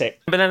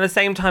dramatic. But at the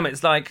same time,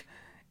 it's like,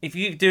 if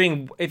you're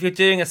doing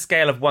a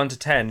scale of 1 to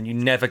 10, you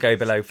never go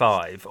below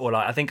 5. Or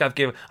like, I think I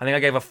gave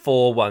a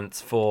 4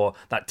 once for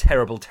that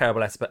terrible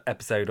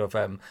episode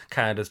of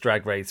Canada's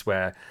Drag Race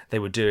where they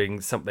were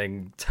doing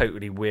something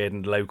totally weird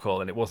and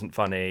local, and it wasn't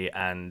funny,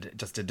 and it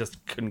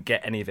just couldn't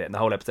get any of it, and the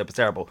whole episode was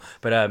terrible.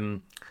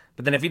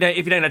 But then if you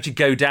don't actually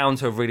go down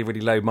to a really,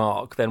 really low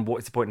mark, then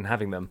what's the point in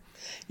having them?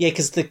 Yeah,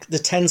 because the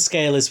 10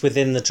 scale is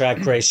within the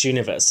Drag Race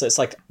universe. So it's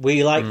like,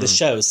 we like the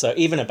show, so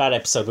even a bad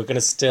episode, we're going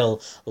to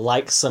still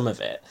like some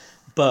of it.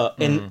 But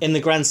in the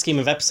grand scheme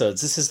of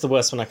episodes, this is the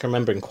worst one I can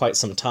remember in quite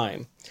some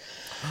time.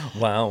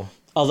 Wow.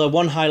 Although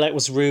one highlight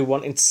was Rue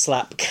wanting to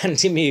slap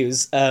Candy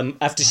Muse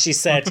after she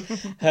said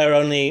her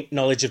only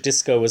knowledge of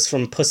disco was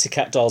from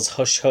Pussycat Dolls'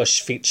 Hush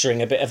Hush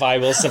featuring a bit of I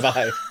Will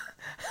Survive.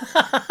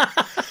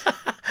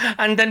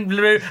 And then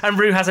Rue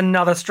has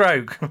another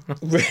stroke.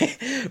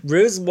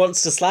 Rue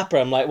wants to slap her.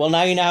 I'm like, well,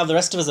 now you know how the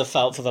rest of us have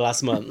felt for the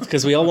last month,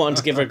 because we all wanted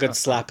to give her a good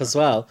slap as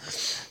well.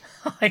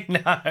 I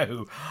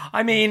know.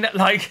 I mean,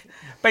 like,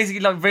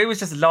 basically, like, Rue was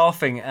just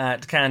laughing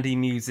at Candy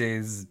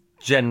Muse's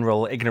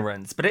general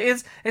ignorance, but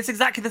it's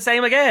exactly the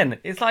same again.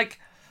 It's like,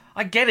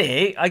 I get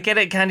it.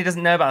 Candy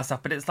doesn't know about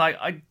stuff, but it's like,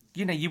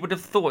 you would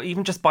have thought,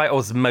 even just by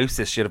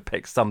osmosis, she'd have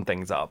picked some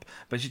things up.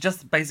 But she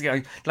just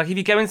basically, like, if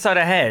you go inside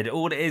her head,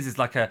 all it is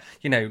like a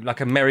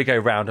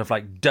merry-go-round of,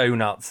 like,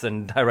 donuts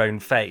and her own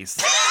face.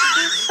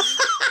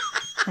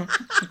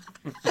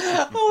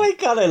 Oh my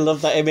God, I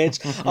love that image.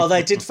 Although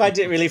I did find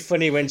it really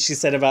funny when she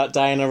said about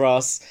Diana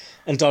Ross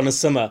and Donna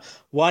Summer,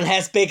 one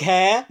has big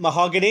hair,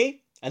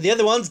 mahogany, and the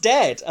other one's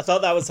dead. I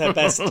thought that was her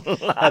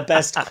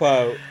best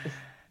quote.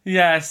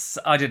 Yes,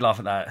 I did laugh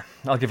at that.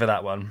 I'll give her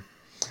that one.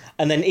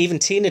 And then even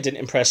Tina didn't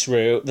impress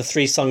Rue. The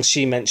 3 songs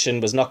she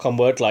mentioned was Knock on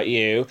Wood, Like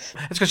You.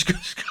 It's because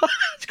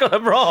she got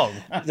them wrong.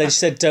 Then she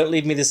said, Don't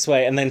Leave Me This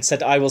Way, and then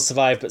said I Will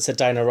Survive, but said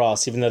Diana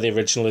Ross, even though the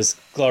original is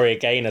Gloria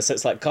Gaynor. So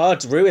it's like,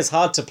 God, Rue is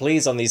hard to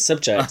please on these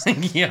subjects.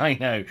 Yeah, I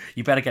know.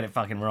 You better get it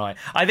fucking right.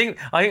 I think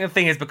the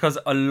thing is, because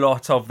a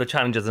lot of the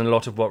challenges and a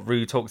lot of what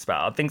Rue talks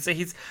about are things that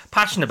he's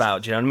passionate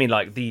about, do you know what I mean?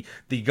 Like the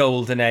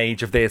golden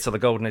age of this or the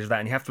golden age of that.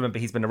 And you have to remember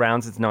he's been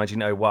around since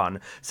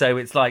 1901. So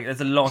it's like,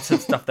 there's a lot of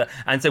stuff that...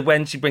 And so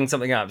when she brings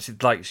something up,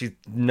 she's like, she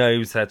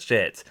knows her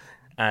shit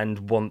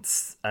and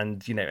wants,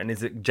 and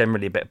is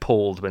generally a bit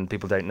appalled when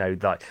people don't know,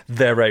 like,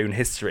 their own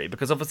history,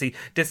 because obviously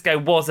disco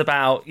was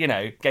about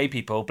gay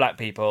people, black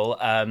people,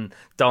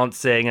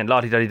 dancing and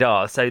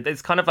la-di-da-di-da. So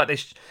it's kind of like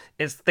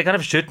they kind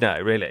of should know,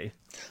 really.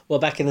 Well,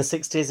 back in the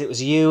 60s, it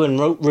was you and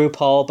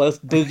RuPaul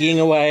both boogieing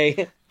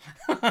away.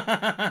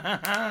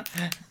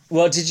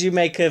 What did you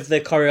make of the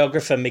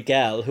choreographer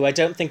Miguel, who I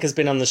don't think has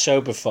been on the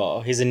show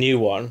before? He's a new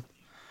one.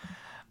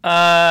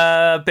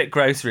 A bit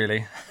gross,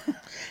 really.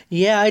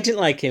 Yeah, I didn't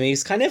like him. He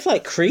was kind of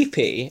like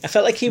creepy. I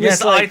felt like he was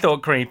Yes, like I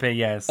thought creepy,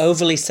 yes.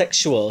 overly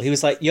sexual. He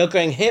was like, you're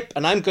going hip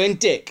and I'm going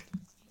dick.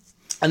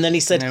 And then he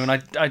said, No, and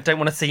I don't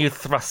want to see you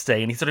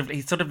thrusty. And he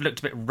sort of looked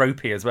a bit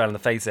ropey as well in the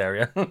face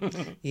area.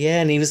 yeah,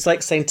 and he was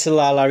like saying to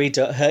Larry,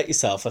 don't hurt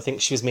yourself. I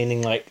think she was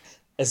meaning like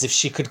as if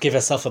she could give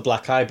herself a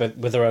black eye but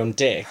with her own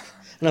dick.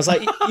 And I was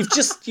like, you've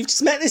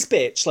just met this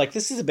bitch. Like,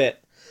 this is a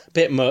bit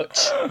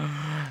much.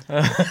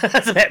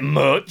 That's a bit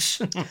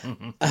much.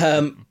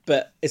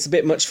 But it's a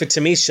bit much for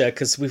Tamisha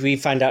because we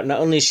find out not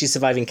only is she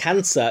surviving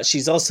cancer,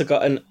 she's also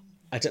got an,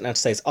 I don't know how to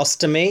say, it's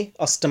ostomy.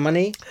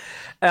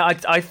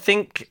 I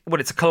think,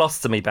 well, it's a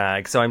colostomy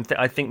bag, so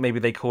I think maybe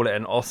they call it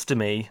an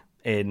ostomy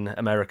in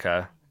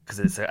America because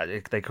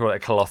they call it a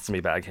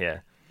colostomy bag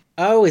here.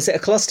 Oh, is it a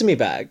colostomy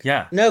bag?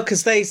 Yeah. No,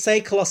 because they say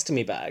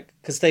colostomy bag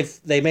because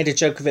they made a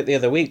joke of it the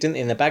other week, didn't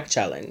they, in the bag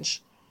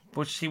challenge?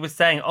 Well, she was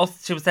saying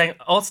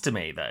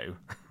ostomy though.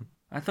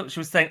 I thought she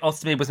was saying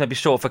ostomy was maybe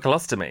short for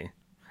colostomy,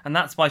 and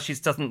that's why she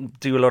doesn't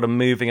do a lot of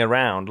moving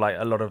around, like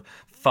a lot of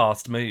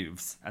fast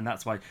moves, and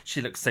that's why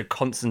she looks so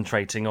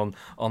concentrating on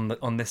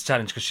this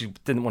challenge because she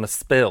didn't want to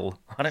spill.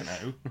 I don't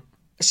know.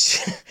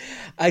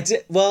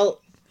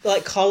 Well,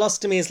 like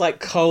colostomy is like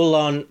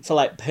colon for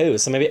like poo,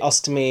 so maybe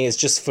ostomy is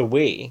just for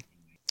wee.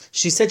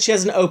 She said she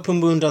has an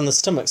open wound on the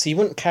stomach, so you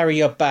wouldn't carry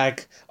your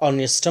bag on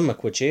your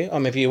stomach, would you? Or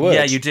maybe you would.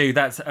 Yeah, you do.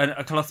 That's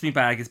a colostomy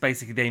bag is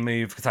basically they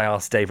move, because I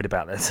asked David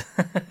about this.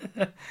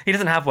 He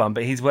doesn't have one,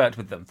 but he's worked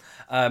with them.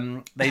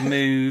 They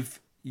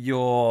move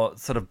your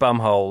sort of bum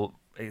hole.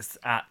 It's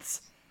at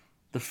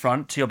the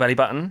front to your belly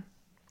button.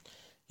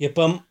 Your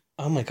bum.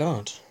 Oh my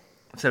god.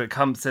 So it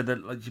comes so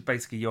that like,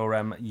 basically your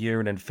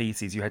urine and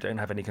feces you don't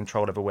have any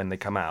control over when they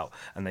come out,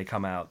 and they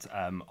come out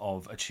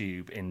of a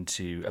tube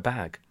into a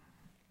bag.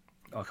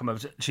 I'll come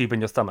over a tube in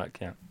your stomach,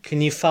 yeah.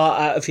 Can you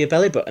fart out of your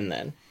belly button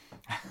then?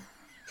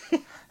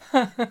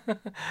 I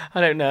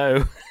don't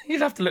know.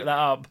 You'd have to look that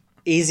up.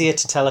 Easier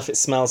to tell if it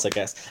smells, I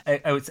guess.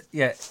 It's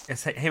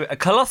here. A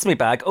colostomy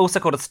bag, also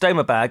called a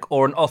stoma bag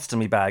or an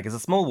ostomy bag, is a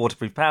small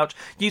waterproof pouch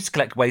used to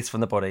collect waste from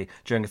the body.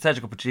 During a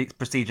surgical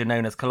procedure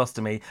known as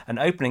colostomy, an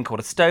opening called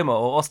a stoma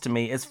or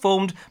ostomy is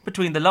formed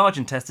between the large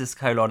intestine,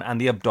 colon,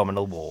 and the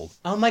abdominal wall.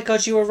 Oh my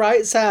god, you were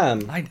right,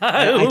 Sam. I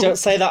know. I don't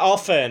say that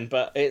often,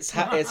 but it's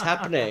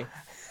happening.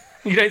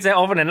 You don't say it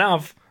often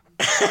enough.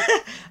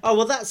 Oh,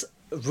 well, that's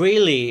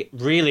really,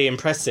 really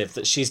impressive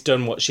that she's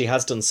done what she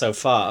has done so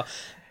far.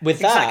 With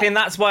that... Exactly, and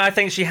that's why I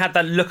think she had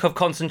that look of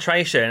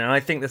concentration, and I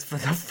think the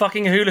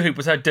fucking hula hoop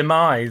was her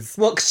demise.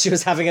 What, because she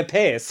was having a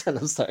piss? And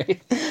I'm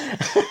sorry.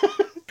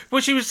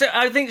 Well,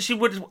 I think she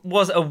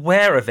was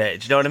aware of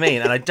it, do you know what I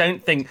mean? And I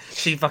don't think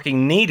she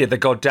fucking needed the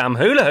goddamn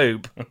hula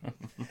hoop.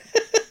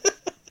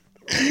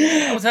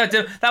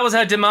 That was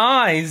her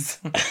demise.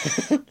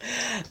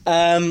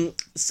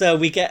 So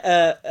we get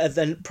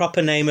the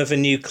proper name of a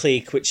new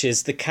clique, which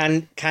is the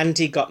Candy,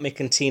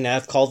 Gottmik and Tina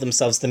have called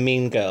themselves the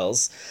Mean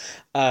Girls.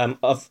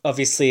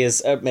 Obviously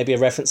is maybe a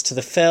reference to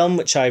the film,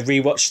 which I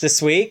rewatched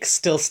this week.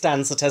 Still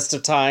stands the test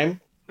of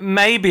time.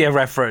 Maybe a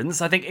reference.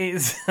 I think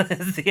it's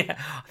that's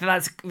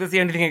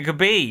the only thing it could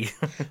be.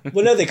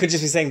 Well, no, they could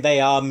just be saying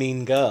they are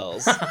Mean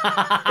Girls.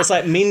 It's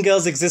like Mean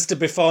Girls existed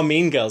before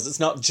Mean Girls. It's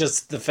not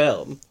just the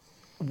film.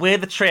 We're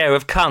the trio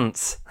of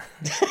cunts.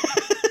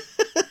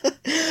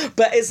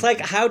 But it's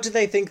like, how do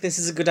they think this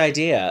is a good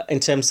idea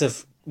in terms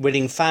of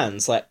winning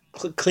fans? Like,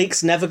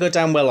 cliques never go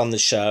down well on the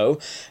show.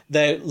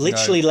 They're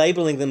literally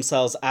labelling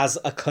themselves as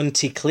a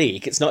cunty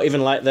clique. It's not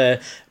even like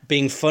they're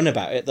being fun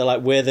about it. They're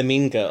like, we're the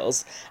Mean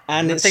Girls.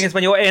 And the thing is,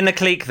 when you're in a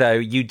clique, though,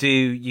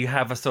 you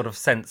have a sort of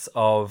sense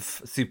of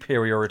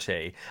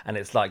superiority, and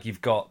it's like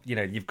you've got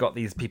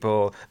these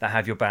people that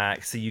have your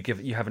back, so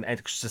you have an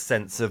extra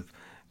sense of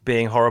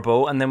being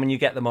horrible. And then when you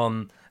get them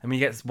on, and when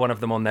you get one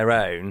of them on their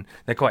own,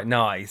 they're quite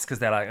nice because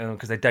they're like,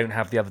 because they don't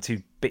have the other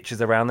two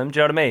bitches around them. Do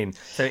you know what I mean?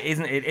 So it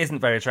isn't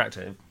very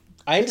attractive.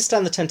 I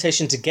understand the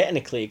temptation to get in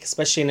a clique,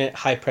 especially in a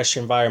high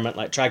pressure environment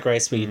like Drag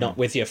Race where you're not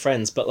with your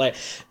friends. But like,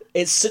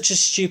 it's such a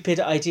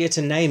stupid idea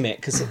to name it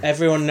because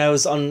everyone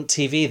knows on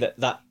TV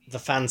that the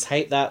fans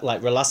hate that,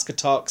 like Rolaska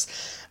talks,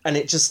 and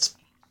it just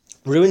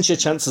ruins your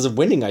chances of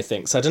winning, I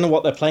think. So I don't know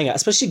what they're playing at,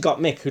 especially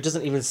Gottmik, who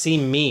doesn't even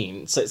seem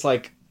mean. So it's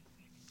like,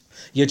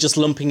 you're just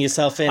lumping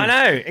yourself in. I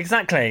know,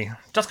 exactly.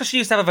 Just because she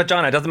used to have a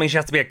vagina doesn't mean she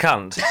has to be a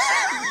cunt.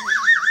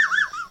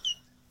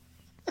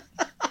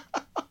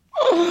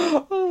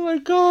 Oh my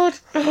god.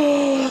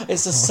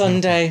 It's a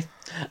Sunday.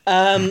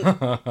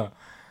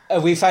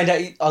 We find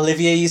out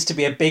Olivia used to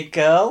be a big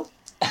girl.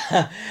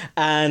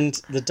 And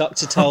the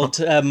doctor told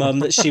her mum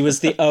that she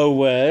was the O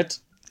word.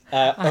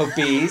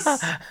 Obese.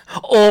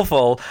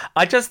 Awful.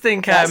 I just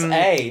think... That's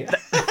A.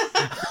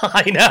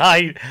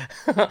 I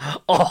know.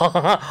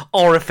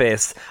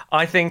 Orifice.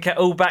 I think,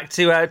 back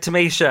to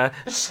Tamisha.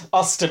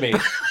 Ostomy.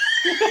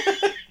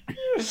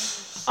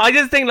 I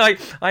just think, like,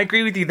 I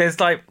agree with you. There's,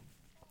 like,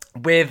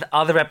 with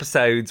other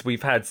episodes,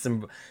 we've had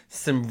some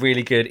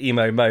really good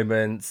emo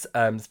moments,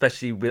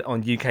 especially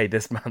on UK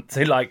this month.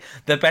 So, like,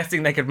 the best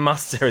thing they could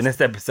muster in this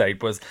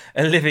episode was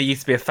Olivia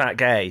used to be a fat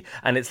gay,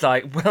 and it's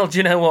like, well, do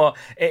you know what?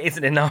 It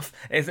isn't enough.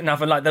 It isn't enough.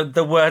 And like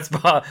the worst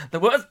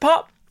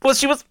part was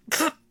she was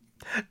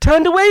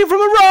turned away from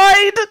a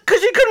ride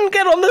because she couldn't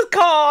get on the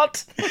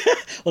cart.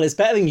 Well, it's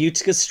better than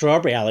Utica's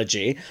strawberry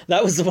allergy.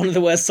 That was one of the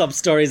worst sub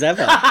stories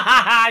ever.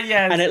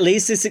 Yes. And at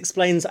least this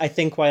explains, I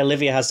think, why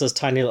Olivia has those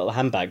tiny little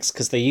handbags,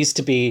 because they used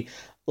to be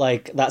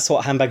like, that's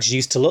what handbags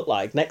used to look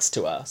like next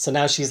to her. So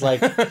now she's like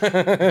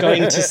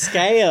going to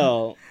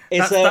scale.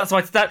 That's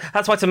why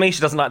Tamisha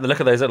doesn't like the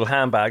look of those little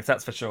handbags.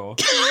 That's for sure.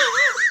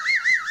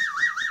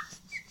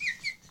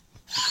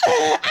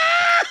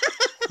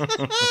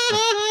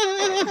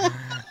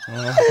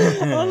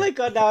 Oh my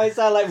god, now I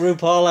sound like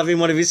RuPaul having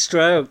one of his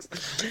strokes.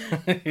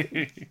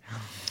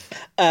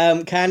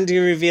 Candy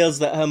reveals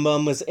that her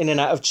mum was in and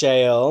out of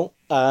jail,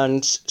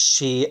 and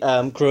she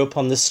grew up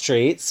on the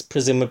streets,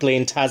 presumably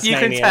in Tasmania.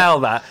 You can tell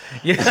that.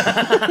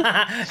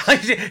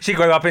 She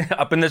grew up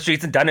in the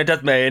streets and down in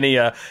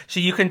Tasmania.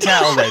 You can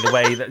tell though the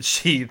way that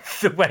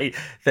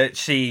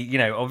she, you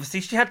know,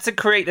 obviously she had to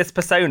create this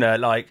persona,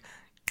 like,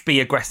 be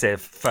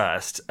aggressive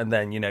first, and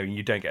then, you know,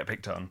 you don't get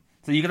picked on.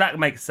 So that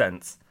makes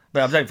sense.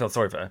 But I don't feel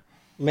sorry for her.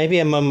 Maybe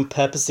her mum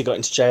purposely got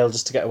into jail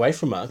just to get away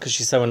from her because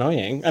she's so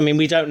annoying. I mean,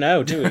 we don't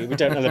know, do we? We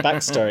don't know the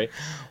backstory.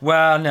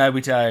 Well, no, we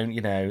don't.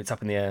 You know, it's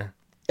up in the air.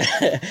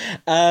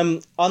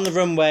 On the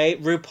runway,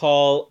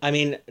 RuPaul, I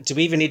mean, do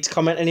we even need to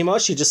comment anymore?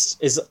 She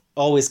just is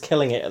always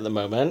killing it at the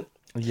moment.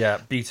 Yeah,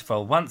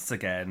 beautiful. Once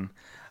again.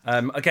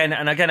 Again,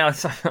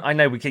 I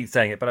know we keep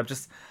saying it, but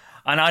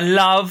I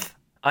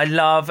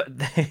love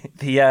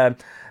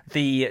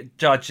the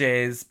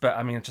judges, but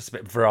I mean, just a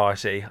bit of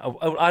variety.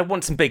 I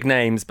want some big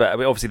names, but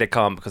obviously they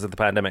can't because of the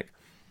pandemic.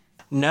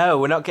 No,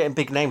 we're not getting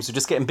big names. We're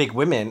just getting big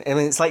women. I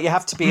mean, it's like you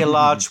have to be a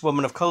large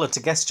woman of colour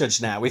to guest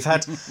judge now. We've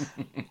had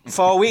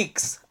 4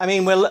 weeks. I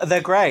mean,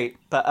 they're great,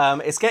 but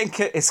it's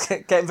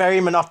getting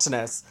very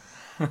monotonous.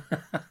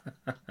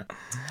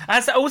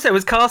 Has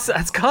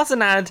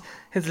Carson had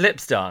his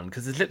lips done?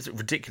 Because his lips look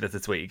ridiculous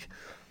this week.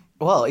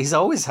 Well, he's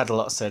always had a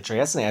lot of surgery,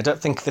 hasn't he? I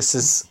don't think this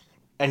is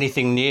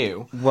anything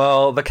new.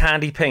 Well, the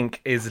candy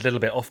pink is a little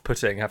bit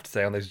off-putting, I have to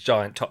say, on those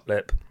giant top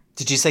lip.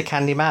 Did you say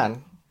Candy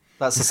Man?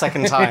 That's the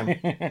second time.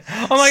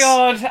 Oh my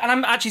god! And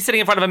I'm actually sitting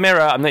in front of a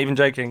mirror. I'm not even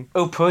joking.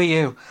 Oh, poor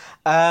you.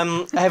 A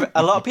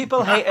lot of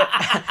people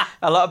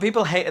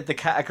hated the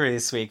category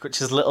this week,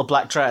 which is Little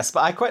Black Dress,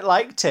 but I quite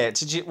liked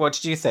it. What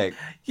did you think?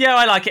 Yeah,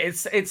 I like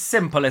it. It's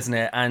simple, isn't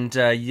it? And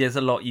there's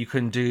a lot you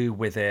can do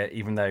with it,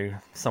 even though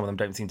some of them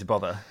don't seem to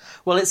bother.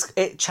 Well,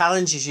 it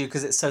challenges you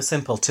because it's so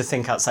simple to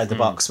think outside the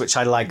box, which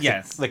I like.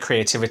 Yes. The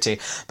creativity.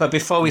 But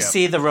before we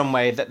see the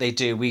runway that they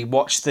do, we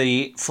watch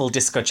the full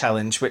disco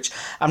challenge, which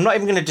I'm not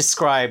even going to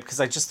describe because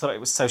I just thought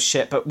it was so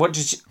shit. But what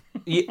did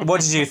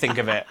you think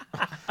of it?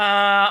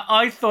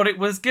 I thought it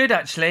was good,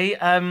 actually.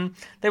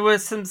 There were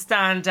some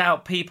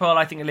standout people.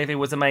 I think Olivia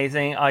was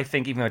amazing. I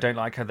think, even though I don't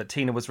like her, that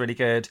Tina was really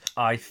good.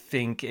 I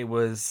think it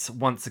was,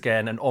 once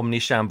again, an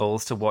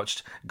omni-shambles to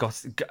watch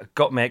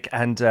Gottmik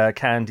and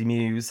Candy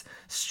Muse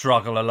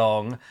struggle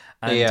along.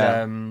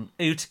 And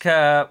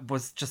Utica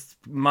was just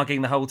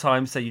mugging the whole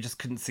time, so you just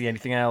couldn't see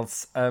anything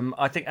else.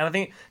 I think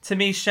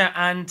Tamisha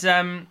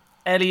and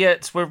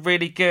Elliot were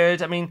really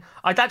good. I mean,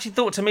 I'd actually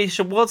thought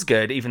Tamisha was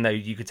good, even though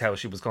you could tell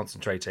she was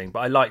concentrating. But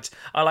I liked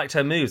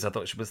her moves. I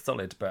thought she was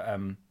solid. But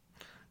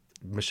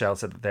Michelle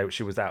said that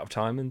she was out of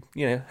time, and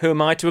you know, who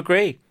am I to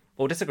agree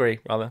or disagree,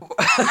 rather?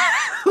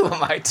 Who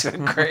am I to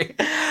agree?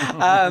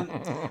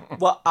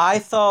 Well,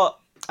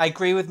 I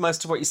agree with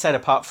most of what you said,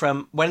 apart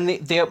from when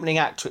the opening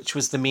act, which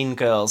was the Mean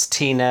Girls,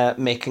 Tina,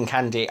 Mick and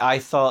Candy, I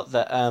thought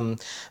that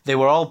they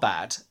were all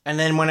bad. And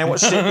then when I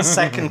watched it the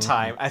second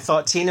time, I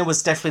thought Tina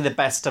was definitely the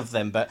best of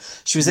them. But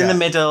she was in the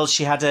middle,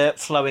 she had a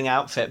flowing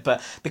outfit.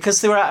 But because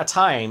they were out of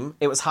time,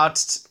 it was hard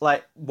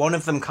to, one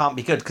of them can't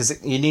be good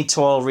because you need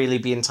to all really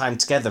be in time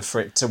together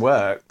for it to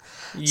work.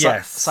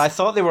 Yes. So I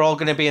thought they were all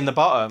going to be in the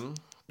bottom.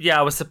 Yeah,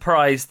 I was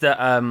surprised that,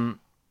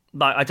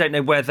 I don't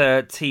know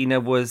whether Tina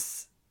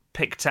was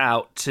picked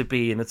out to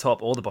be in the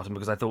top or the bottom,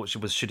 because I thought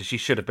she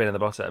should have been in the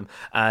bottom,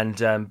 and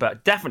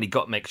but definitely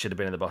Gottmik should have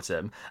been in the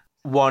bottom.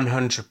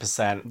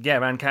 100%.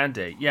 Yeah, and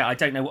Candy. Yeah, I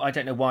don't know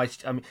why.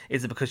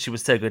 Is it because she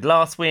was so good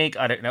last week?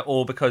 I don't know,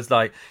 or because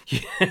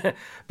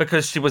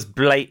because she was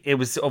it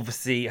was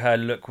obviously her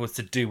look was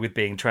to do with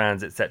being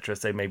trans, etc.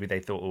 So maybe they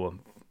thought, oh,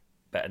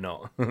 better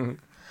not.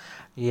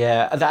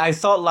 Yeah, I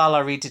thought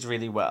Lala Reed did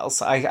really well,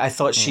 so I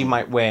thought she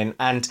might win.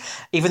 And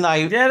even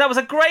though that was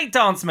a great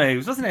dance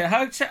moves, wasn't it?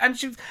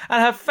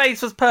 Her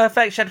face was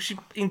perfect. She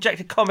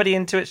injected comedy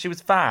into it. She was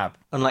fab.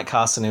 Unlike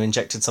Carson, who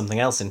injected something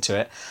else into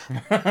it.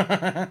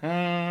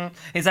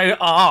 His own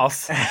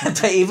arse.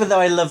 But even though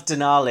I loved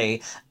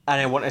Denali and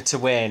I wanted to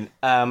win,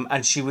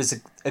 and she was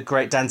a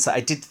great dancer, I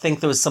did think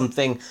there was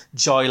something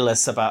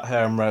joyless about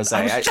her and Rosé.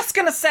 I was just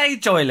gonna say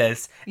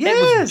joyless. Yes.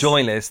 It was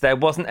joyless. There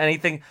wasn't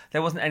anything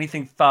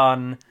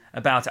fun.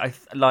 about it.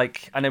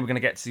 I know we're going to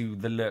get to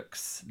the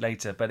looks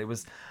later, but it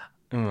was,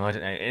 I don't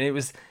know. And it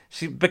was,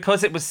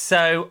 because it was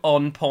so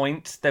on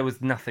point, there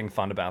was nothing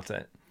fun about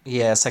it.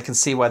 Yes, I can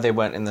see why they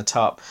weren't in the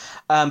top.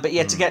 But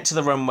yeah, to get to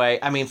the runway,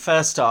 I mean,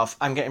 first off,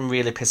 I'm getting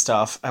really pissed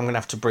off. I'm going to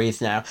have to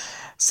breathe now.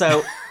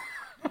 So,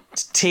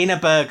 Tina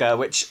Burger,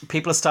 which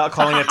people start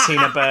calling her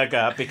Tina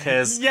Burger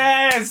because...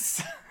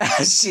 Yes!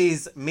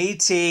 she's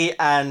meaty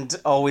and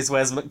always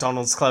wears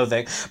McDonald's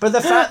clothing. But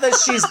the fact that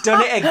she's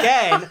done it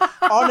again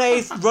on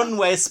a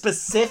runway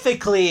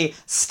specifically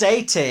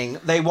stating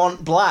they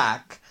want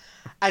black,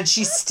 and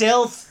she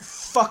still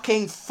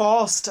fucking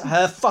forced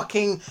her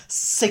fucking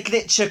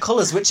signature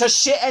colours, which are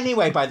shit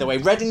anyway, by the way.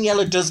 Red and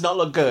yellow does not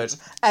look good,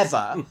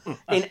 ever,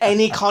 in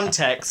any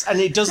context, and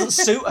it doesn't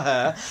suit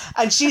her.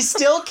 And she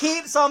still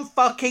keeps on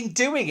fucking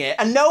doing it,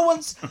 and no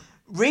one's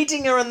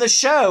reading her on the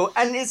show,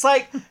 and it's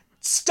like...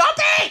 Stop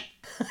it!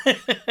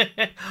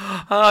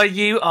 Oh,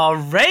 you are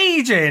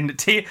raging.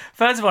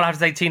 First of all, I have to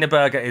say Tina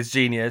Burger is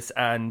genius,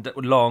 and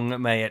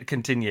long may it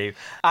continue.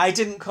 I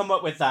didn't come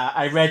up with that.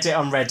 I read it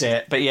on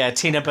Reddit. But yeah,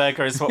 Tina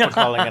Burger is what we're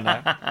calling her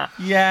now.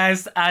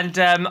 Yes, and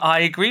I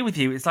agree with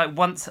you. It's like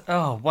once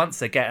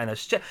they're getting a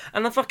shit.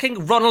 And the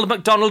fucking Ronald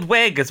McDonald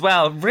wig as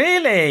well.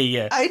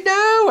 Really? I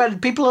know,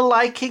 and people are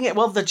liking it.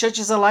 Well, the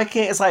judges are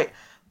liking it. It's like...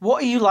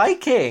 What are you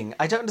liking?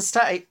 I don't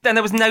understand. Then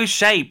there was no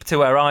shape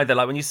to her either.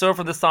 Like when you saw her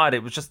from the side,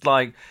 it was just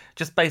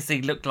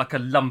basically looked like a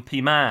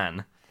lumpy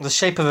man. The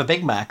shape of a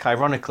Big Mac,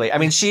 ironically. I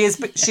mean, she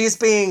is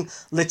being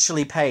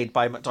literally paid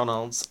by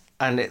McDonald's,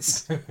 and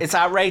it's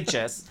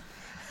outrageous.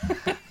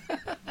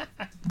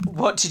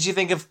 What did you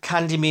think of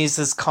Candy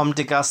Muse's Comme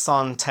des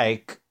Garçons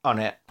take on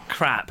it?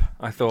 Crap,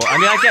 I thought. I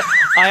mean,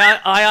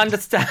 I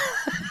understand.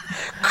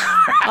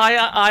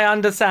 I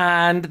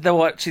understand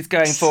what she's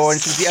going for,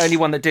 and she's the only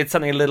one that did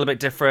something a little bit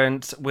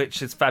different,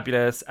 which is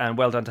fabulous, and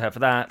well done to her for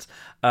that.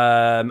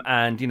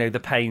 And you know, the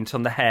paint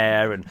on the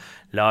hair and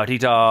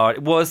la-di-da.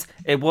 It was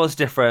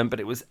different, but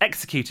it was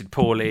executed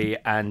poorly,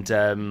 and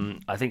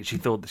I think she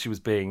thought that she was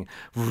being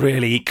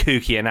really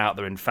kooky and out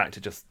there. In fact,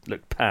 it just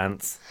looked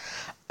pants.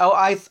 Oh,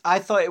 I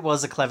thought it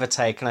was a clever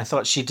take, and I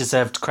thought she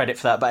deserved credit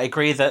for that, but I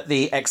agree that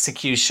the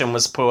execution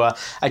was poor.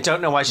 I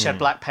don't know why she had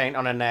black paint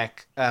on her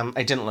neck.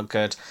 It didn't look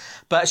good.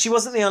 But she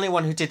wasn't the only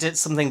one who did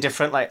something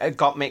different, like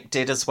Gottmik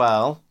did as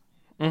well.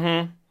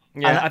 Mm-hmm.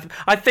 Yeah,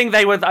 I think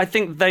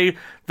the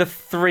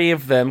three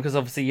of them, because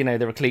obviously, you know,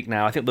 they're a clique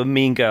now, I think the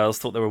Mean Girls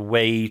thought they were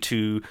way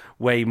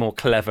more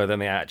clever than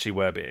they actually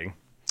were being.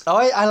 Oh,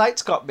 I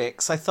liked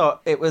Gottmik. I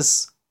thought it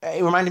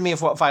reminded me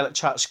of what Violet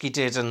Chachki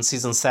did in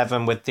season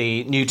 7 with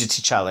the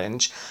nudity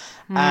challenge.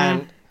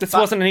 And this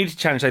wasn't a nudity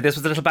challenge, though. This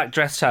was a little back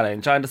dress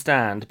challenge. I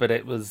understand, but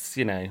it was,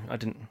 you know, I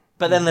didn't...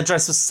 But then the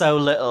dress was so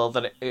little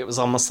that it was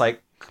almost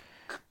like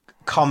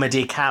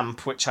comedy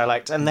camp, which I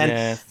liked. And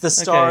then the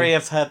story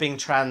of her being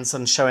trans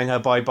and showing her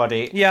boy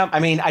body. Yeah. I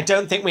mean, I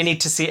don't think we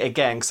need to see it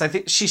again, because I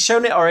think she's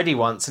shown it already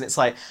once, and it's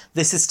like,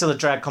 this is still a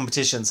drag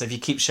competition, so if you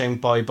keep showing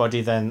boy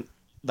body, then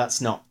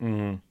that's not...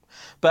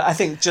 But I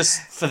think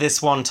just for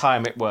this one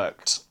time, it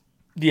worked.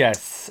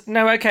 Yes.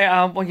 No, okay,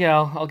 I'll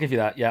give you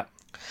that, yeah.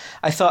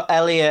 I thought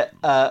Elliot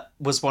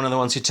was one of the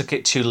ones who took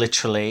it too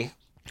literally.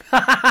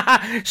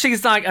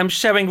 She's like, I'm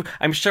showing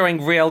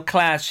real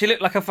class. She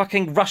looked like a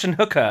fucking Russian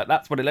hooker.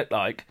 That's what it looked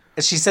like.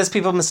 She says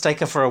people mistake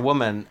her for a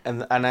woman,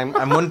 and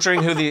I'm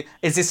wondering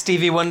is this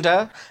Stevie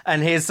Wonder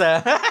and his...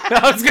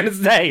 I was going to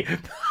say...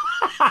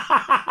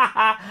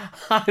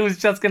 I was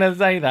just going to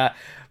say that.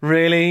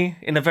 Really?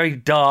 In a very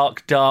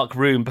dark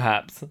room,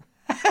 perhaps?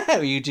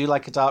 You do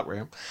like a dark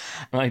room.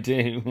 I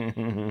do.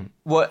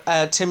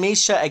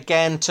 Tamisha,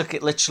 again, took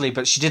it literally,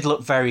 but she did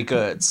look very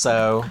good,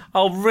 so...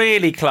 Oh,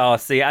 really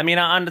classy. I mean,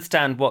 I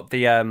understand what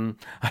the... are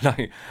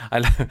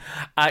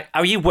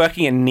you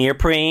working in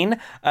neoprene?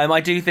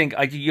 I do think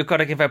you've got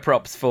to give her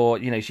props for,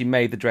 you know, she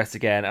made the dress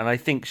again, and I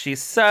think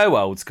she's so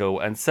old school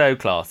and so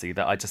classy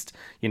that I just,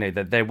 you know,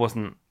 that there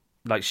wasn't...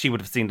 Like, she would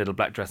have seen Little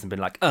Black Dress and been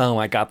like, "Oh,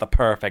 I got the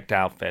perfect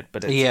outfit."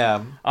 But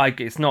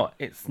it's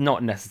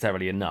not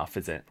necessarily enough,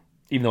 is it?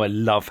 Even though I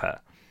love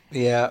her.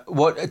 Yeah.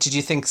 What did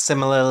you think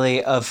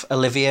similarly of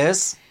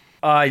Olivia's?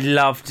 I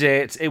loved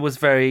it. It was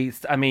very.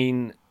 I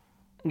mean,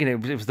 you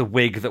know, it was the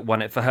wig that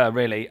won it for her,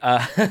 really.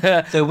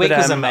 The wig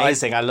was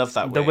amazing. I love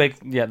that wig.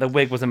 The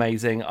wig was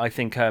amazing. I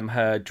think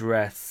her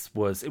dress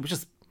was. It was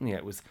just. Yeah,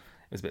 it was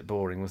a bit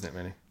boring, wasn't it?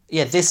 Really.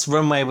 Yeah, this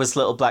runway was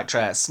Little Black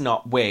Dress,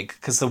 not wig,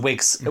 because the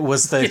wig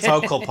was the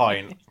focal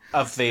point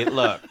of the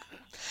look.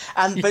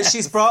 But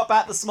she's brought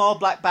back the small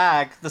black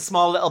bag, the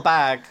small little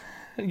bag.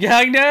 Yeah,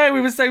 I know.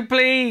 We were so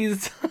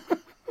pleased.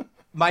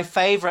 My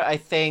favourite, I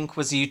think,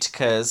 was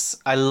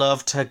Utica's. I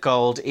loved her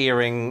gold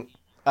earring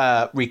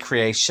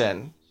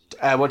recreation.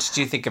 What did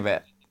you think of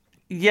it?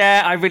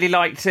 Yeah, I really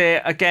liked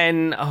it.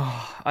 Again,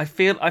 I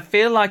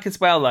feel like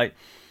as well, like,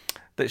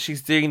 that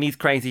she's doing these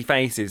crazy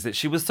faces, that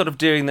she was sort of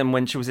doing them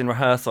when she was in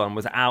rehearsal and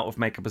was out of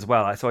makeup as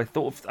well. So I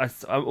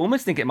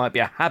almost think it might be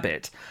a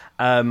habit.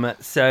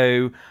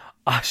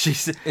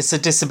 She's... It's a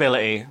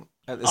disability.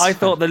 I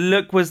thought the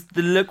look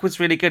was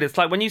really good. It's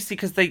like when you see,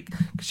 because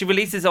she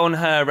releases on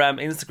her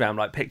Instagram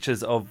like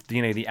pictures of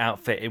the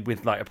outfit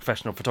with like a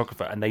professional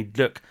photographer, and they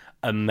look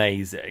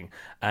amazing.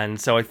 And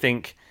so I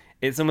think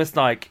it's almost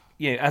like,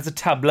 as a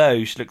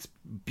tableau, she looks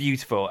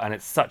beautiful, and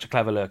it's such a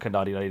clever look and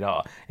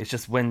da-di-da-di-da. It's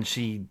just when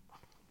she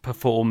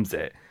performs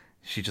it,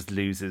 she just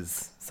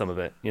loses some of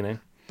it,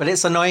 But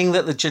it's annoying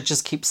that the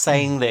judges keep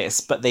saying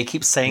this, but they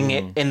keep saying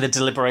it in the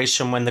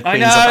deliberation when the I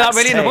queens know, are that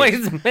backstage. really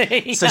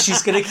annoys me. So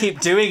she's going to keep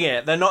doing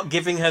it. They're not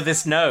giving her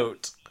this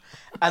note.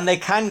 And they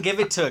can give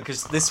it to her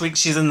because this week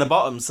she's in the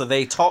bottom, so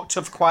they talked to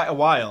her for quite a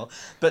while.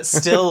 But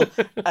still,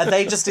 are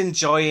they just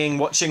enjoying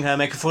watching her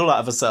make a fool out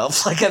of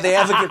herself? Like, are they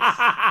ever...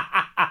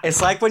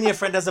 It's like when your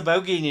friend has a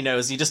bogey in your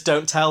nose, you just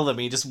don't tell them,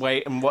 you just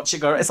wait and watch it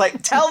go. It's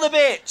like, tell the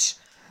bitch!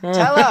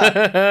 Tell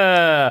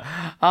her.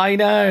 I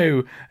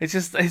know. It's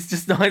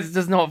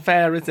just not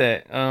fair, is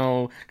it?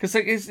 Oh, because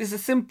it is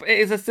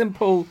a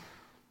simple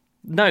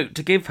note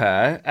to give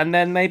her, and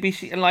then maybe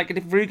she, like,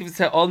 if Rue gives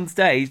it her on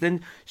stage,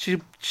 then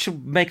she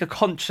should make a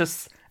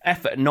conscious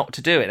effort not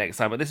to do it next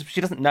time. But this,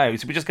 she doesn't know,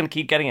 so we're just going to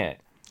keep getting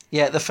it.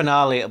 Yeah, at the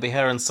finale, it'll be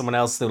her and someone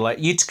else. They're like,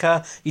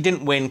 Utica, you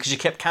didn't win because you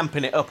kept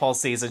camping it up all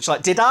season. She's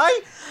like, did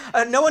I?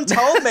 No one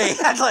told me.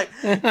 I'd like,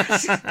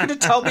 she could have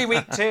told me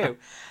week 2.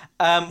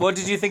 What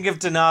did you think of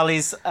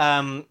Denali's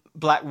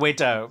Black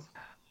Widow?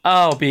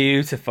 Oh,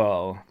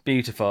 beautiful.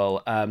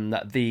 Beautiful.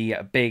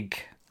 The big...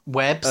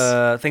 Webs?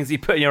 Things you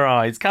put in your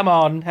eyes. Come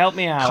on, help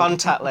me out.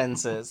 Contact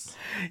lenses.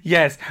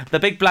 Yes, the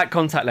big black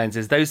contact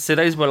lenses.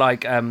 Those were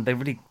like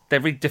they're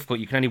really difficult.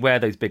 You can only wear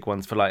those big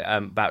ones for like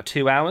about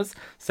 2 hours.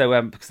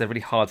 So because they're really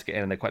hard to get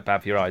in and they're quite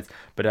bad for your eyes.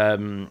 But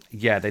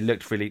yeah, they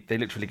looked really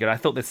good. I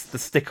thought the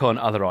stick on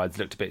other eyes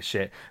looked a bit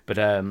shit, but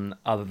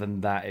other than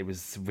that, it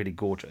was really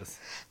gorgeous.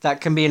 That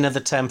can be another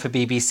term for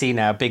BBC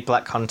now. Big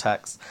black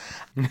contacts.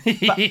 But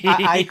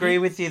I agree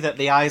with you that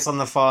the eyes on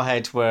the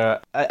forehead were.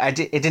 It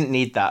didn't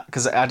need that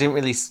because I couldn't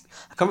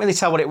really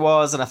tell what it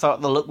was, and I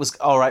thought the look was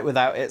all right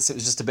without it. So it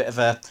was just a bit of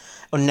a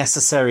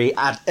unnecessary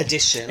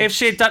addition.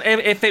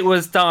 If it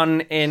was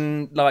done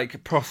in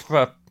like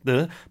proper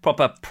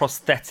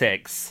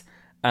prosthetics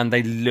and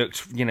they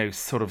looked,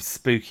 sort of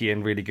spooky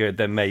and really good,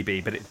 then maybe.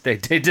 But they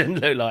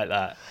didn't look like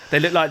that. They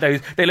look like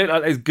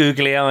those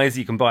googly eyes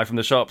you can buy from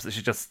the shops that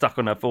she just stuck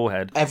on her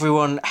forehead.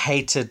 Everyone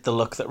hated the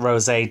look that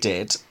Rosé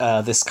did.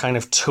 This kind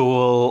of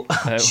tulle.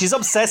 She's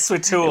obsessed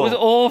with tulle. It was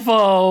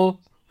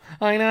awful.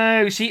 I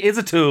know, she is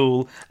a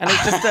tool, and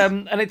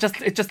it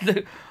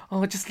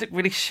just looked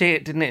really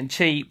shit, didn't it, and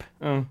cheap.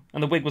 Oh,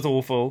 and the wig was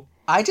awful.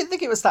 I didn't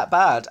think it was that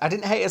bad. I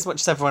didn't hate it as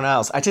much as everyone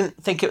else. I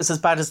didn't think it was as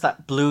bad as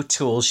that blue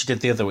tulle she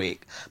did the other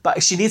week.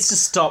 But she needs to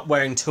stop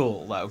wearing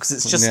tulle, though, because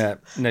it's just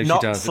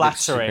not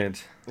flattering.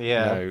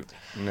 Yeah.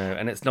 No,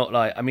 and it's not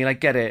like, I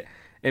get it.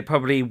 It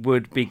probably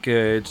would be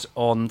good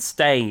on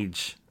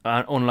stage.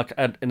 On like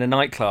in a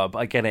nightclub,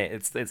 I get it.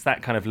 It's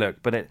that kind of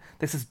look, but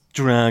this is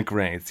Drag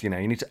Race. You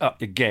need to up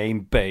your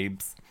game,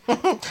 babes.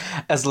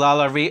 Has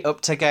Lala Ree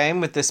upped her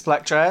game with this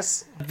black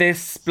dress?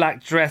 This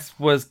black dress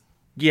was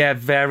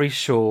very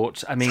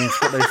short. It's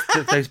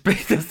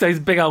got those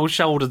big old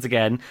shoulders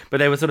again, but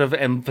they were sort of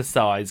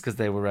emphasised because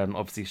they were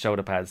obviously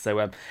shoulder pads.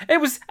 So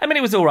it was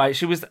all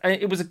right.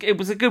 It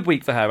was a good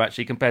week for her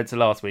actually compared to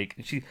last week.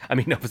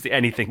 Obviously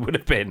anything would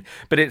have been,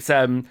 but it's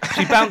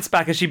she bounced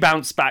back and she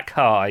bounced back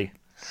high.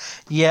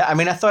 Yeah,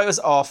 I thought it was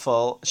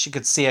awful. She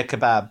could see a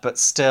kebab, but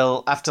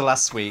still, after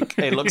last week,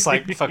 it looks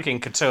like fucking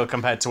couture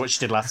compared to what she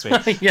did last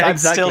week. Yeah, I'm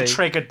exactly. Still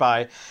triggered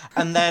by.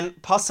 And then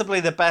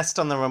possibly the best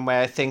on the runway,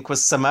 I think,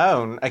 was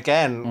Simone.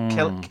 Again,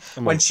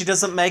 when she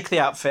doesn't make the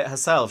outfit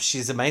herself,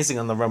 she's amazing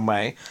on the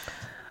runway.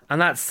 And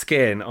that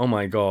skin, oh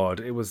my god,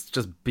 it was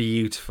just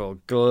beautiful,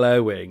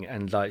 glowing,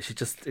 and like she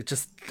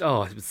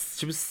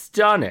was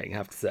stunning, I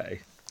have to say.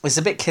 It's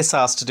a bit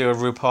kiss-ass to do a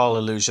RuPaul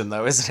illusion,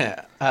 though, isn't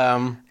it?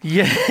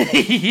 Yeah,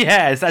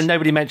 yes, and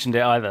nobody mentioned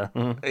it either.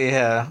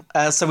 Yeah.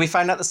 So we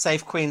find out the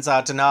safe queens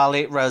are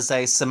Denali,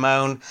 Rosé,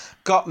 Simone,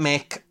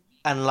 Gottmik,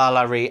 and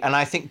Lala Ree. And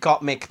I think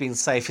Gottmik being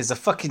safe is a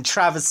fucking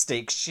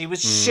travesty. 'Cause she was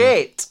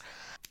shit.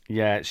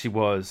 Yeah, she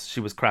was.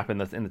 She was crap in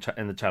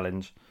the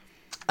challenge.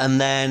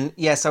 And then,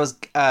 yes, I was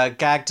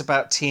gagged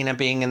about Tina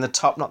being in the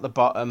top, not the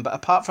bottom. But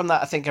apart from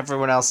that, I think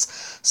everyone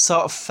else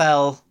sort of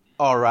fell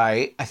all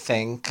right, I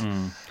think.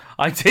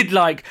 I did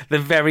like the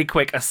very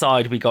quick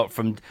aside we got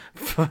from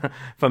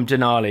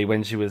Denali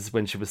when she was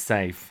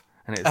safe,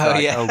 and it's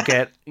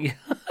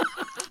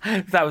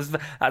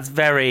that's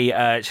very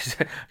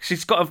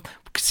she's got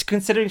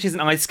considering she's an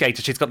ice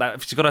skater, she's got a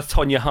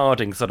Tonya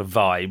Harding sort of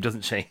vibe,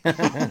 doesn't she?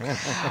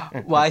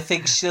 Well, I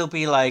think she'll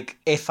be like,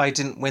 if I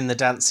didn't win the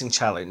dancing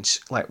challenge,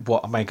 like,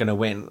 what am I going to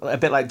win? A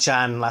bit like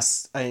Jan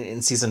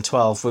in season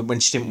 12 when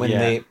she didn't win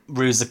the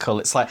Rusical.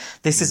 It's like,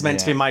 this is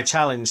meant to be my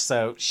challenge,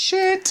 so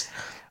shit.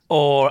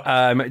 Or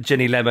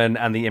Ginny Lemon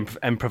and the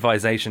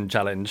improvisation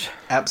challenge.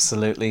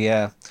 Absolutely,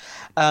 yeah.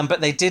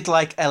 But they did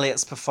like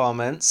Elliot's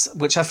performance,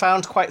 which I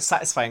found quite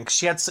satisfying because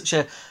she had such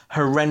a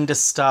horrendous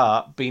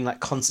start, being like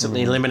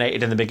constantly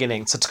eliminated in the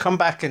beginning. So to come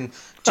back and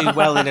do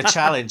well in a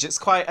challenge, it's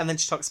quite. And then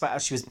she talks about how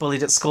she was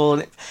bullied at school,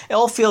 and it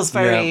all feels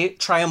very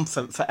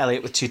triumphant for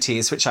Elliot with 2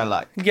 T's, which I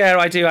like. Yeah,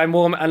 I do. I'm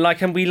warm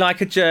and we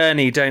like a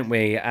journey, don't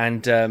we?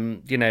 And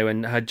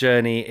and her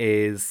journey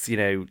is,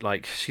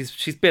 like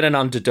she's been an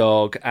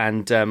underdog,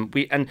 and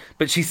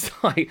but she's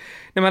like,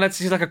 no matter,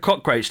 she's like a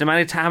cockroach. No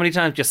matter how many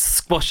times you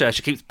squash her,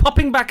 she keeps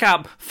popping back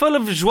up, full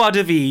of joie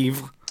de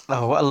vivre.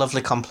 Oh, what a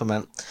lovely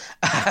compliment.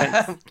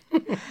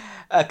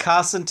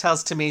 Carson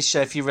tells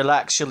Tamisha if you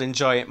relax, you'll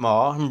enjoy it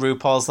more. And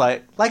RuPaul's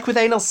like with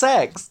anal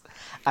sex.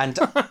 And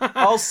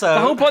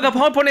also... the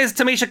whole point is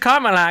Tamisha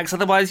can't relax,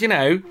 otherwise,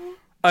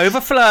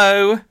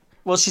 overflow.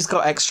 Well, she's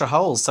got extra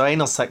holes, so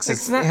anal sex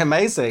is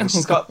amazing.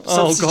 She's got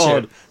substitute.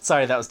 God.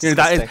 Sorry, that was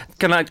disgusting.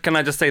 Can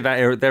I just say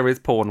that there is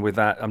porn with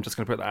that? I'm just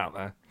going to put that out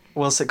there.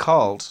 What's it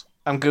called?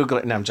 I'm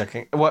Googling... No, I'm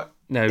joking. What?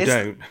 No,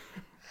 don't.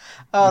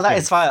 Oh, that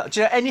is vile. Do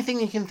you know, anything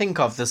you can think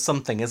of, there's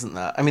something, isn't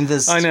there? I mean,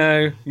 there's... I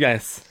know.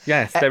 Yes,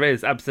 there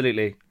is,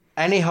 absolutely.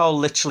 Any hole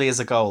literally is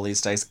a goal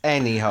these days.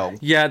 Any hole.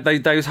 Yeah,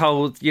 those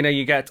holes,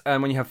 you get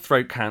when you have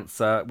throat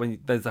cancer,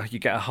 you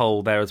get a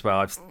hole there as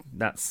well.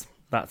 That's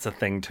a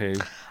thing too.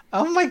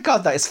 Oh my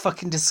God, that is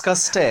fucking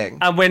disgusting.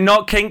 And we're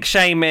not kink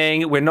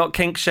shaming.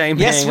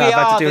 Yes, we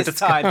are this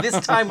time. This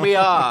time we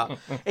are.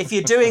 If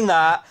you're doing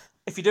that...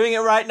 If you're doing it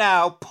right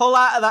now, pull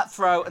out of that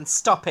throat and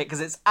stop it, because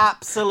it's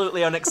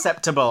absolutely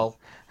unacceptable.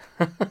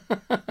 We're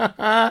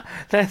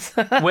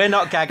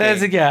not gagging.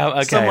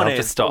 Okay, Someone I'll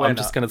just stop. I'm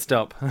just going to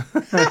stop.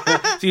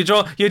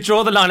 So you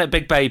draw the line at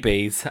big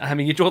babies. I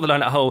mean, you draw the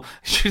line at hole.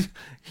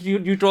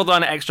 You draw the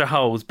line at extra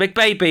holes. Big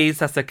babies,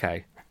 that's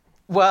okay.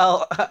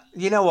 Well,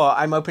 you know what?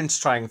 I'm open to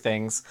trying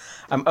things.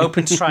 I'm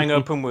open to trying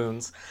open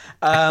wounds.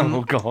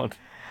 Oh God.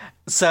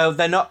 So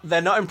they're not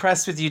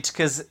impressed with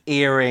Utica's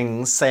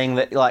earrings, saying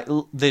that like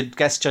the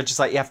guest judge is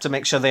like, you have to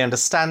make sure they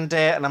understand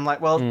it, and I'm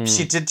like, well,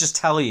 she did just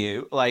tell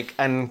you, like,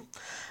 and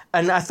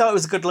I thought it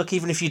was a good look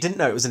even if you didn't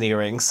know it was an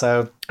earring.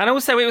 So and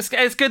also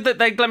it's good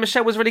that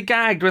Michelle was really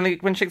gagged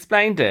when she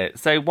explained it.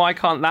 So why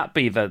can't that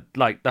be the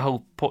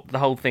whole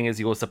thing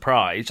is your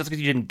surprise? Just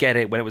because you didn't get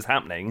it when it was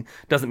happening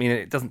doesn't mean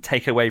it doesn't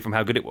take away from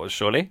how good it was.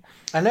 Surely.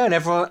 I know, and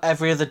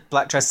every other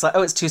black dress is like,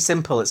 oh, it's too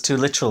simple, it's too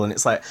literal, and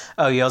it's like,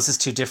 oh, yours is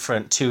too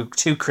different,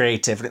 too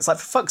creative, and it's like,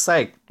 for fuck's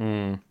sake.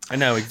 I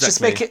know,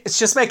 exactly. It's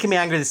just making me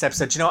angry this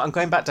episode. Do you know what? I'm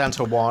going back down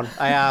to a 1.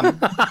 I am.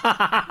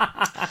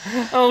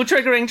 Oh,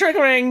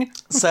 triggering.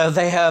 So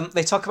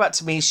they talk about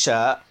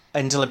Tamisha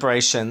in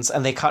deliberations,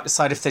 and they can't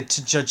decide if they're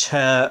to judge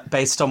her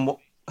based on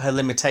her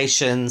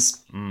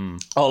limitations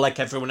or like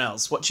everyone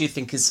else. What do you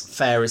think is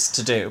fairest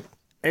to do?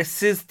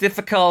 This is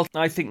difficult.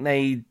 I think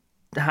they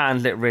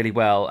handle it really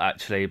well,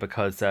 actually,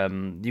 because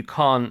you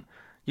can't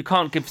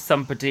give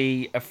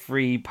somebody a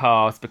free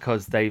pass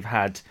because they've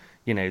had,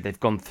 they've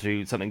gone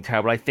through something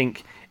terrible. I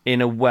think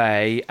in a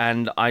way,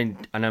 and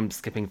I'm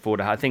skipping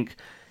forward, I think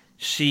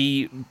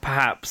she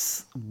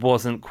perhaps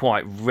wasn't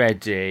quite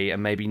ready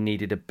and maybe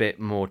needed a bit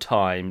more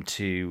time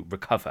to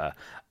recover.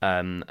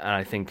 And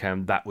I think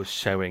that was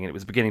showing, and it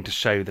was beginning to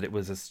show that it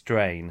was a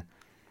strain.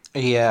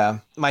 Yeah.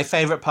 My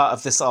favourite part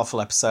of this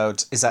awful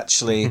episode is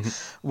actually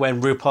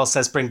when RuPaul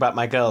says, bring back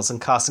my girls, and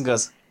Carson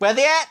goes, where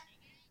they at?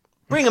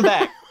 Bring them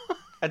back.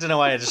 I don't know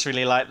why, I just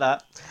really like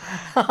that.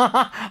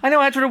 I know,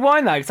 I had to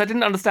rewind that because I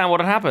didn't understand what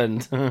had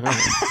happened.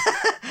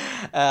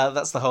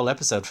 That's the whole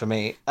episode for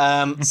me.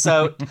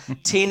 So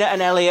Tina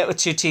and Elliot with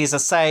 2 T's are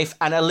safe,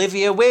 and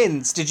Olivia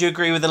wins. Did you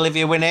agree with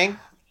Olivia winning?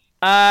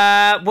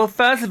 Well,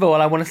 first of all,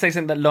 I want to say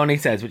something that Lonnie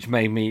says, which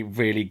made me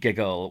really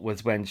giggle,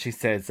 was when she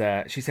says,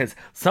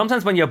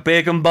 sometimes when you're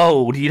big and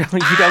bold, you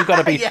don't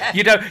gotta be, yeah.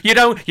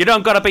 you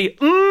don't gotta be,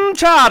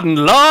 Chardon,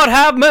 Lord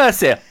have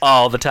mercy,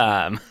 all the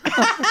time.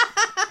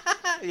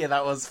 Yeah,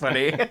 that was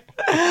funny.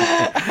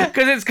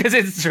 Because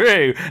it's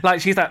true.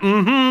 Like, she's like,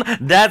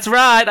 that's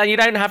right, and you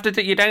don't have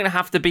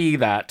to be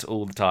that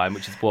all the time,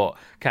 which is what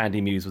Candy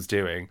Muse was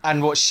doing,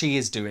 and what she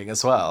is doing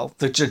as well.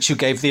 The judge who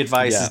gave the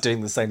advice is doing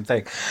the same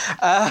thing.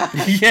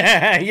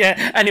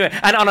 Yeah. Anyway,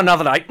 and on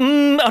another note,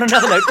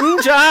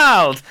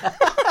 child.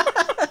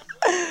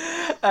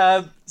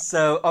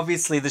 So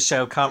obviously the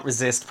show can't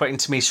resist putting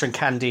Tamisha and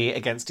Candy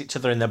against each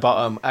other in the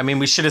bottom. I mean,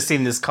 we should have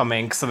seen this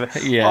coming because of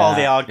all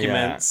the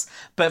arguments. Yeah.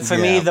 But for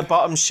me, the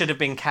bottom should have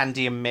been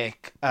Candy and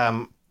Mick.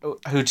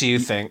 Who do you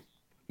think?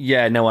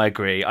 Yeah, no, I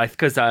agree.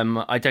 Because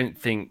I don't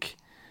think...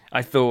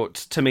 I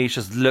thought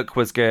Tamisha's look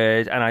was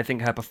good, and I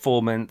think her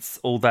performance,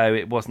 although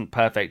it wasn't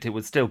perfect, it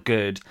was still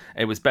good.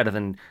 It was better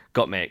than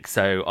Gottmik,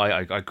 so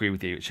I agree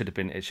with you. It should have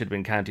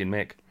been Candy and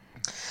Mick.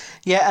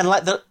 Yeah, and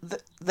like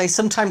they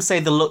sometimes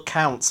say the look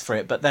counts for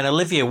it, but then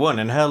Olivia won,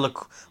 and her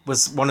look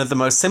was one of the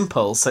most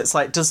simple. So it's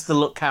like, does the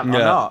look count or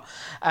not?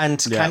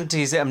 And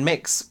Candy's and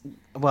Mix,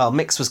 well,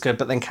 Mix was good,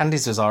 but then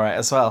Candy's was all right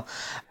as well.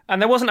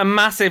 And there wasn't a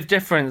massive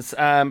difference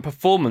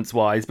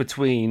performance-wise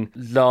between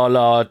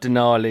Lala,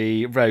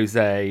 Denali,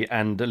 Rosé,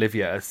 and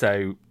Olivia. So,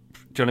 do you know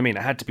what I mean?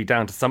 It had to be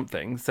down to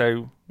something.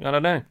 So, I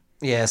don't know.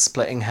 Yeah,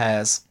 splitting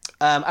hairs.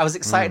 I was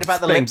excited about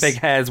the Splitting lips. big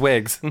hairs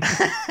wigs.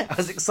 I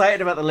was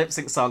excited about the lip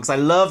sync song because I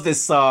love this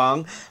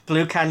song,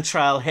 Blue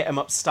Cantrell, Hit 'Em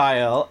Up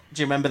Style.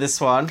 Do you remember this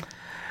one?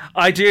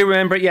 I do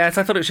remember it. Yes,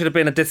 I thought it should have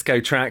been a disco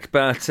track,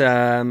 but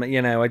I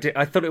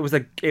thought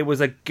it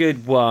was a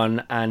good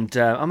one. And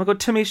oh my god,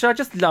 Tamisha! I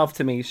just love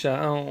Tamisha.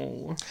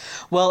 Oh.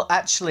 Well,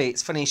 actually,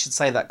 it's funny you should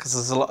say that because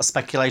there's a lot of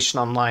speculation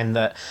online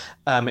that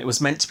it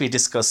was meant to be a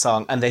disco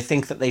song, and they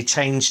think that they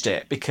changed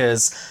it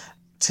because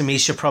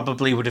Tamisha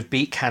probably would have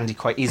beat Candy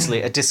quite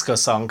easily at a disco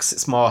song because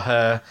it's more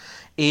her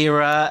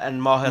era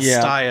and more her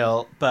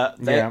style. But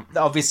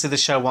obviously the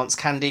show wants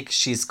Candy because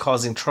she's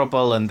causing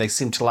trouble and they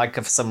seem to like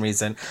her for some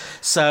reason.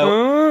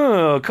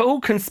 So, cool.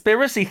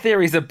 Conspiracy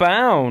theories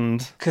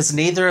abound. because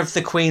neither of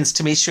the queens,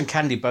 Tamisha and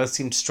Candy, both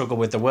seem to struggle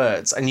with the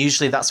words. And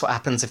usually that's what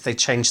happens if they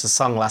change the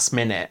song last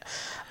minute.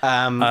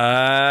 I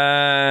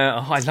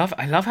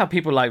love how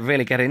people like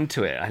really get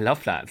into it. I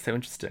love that. It's so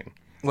interesting.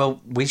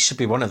 Well, we should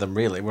be one of them,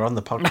 really. We're on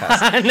the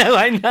podcast. No,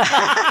 I know.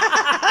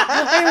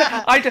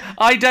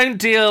 I don't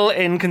deal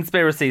in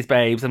conspiracies,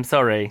 babes. I'm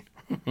sorry.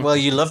 Well,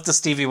 you love the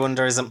Stevie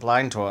Wonder Isn't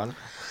Blind one.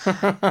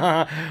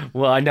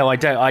 Well, I know I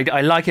don't. I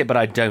like it, but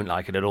I don't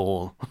like it at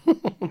all.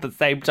 At the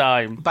same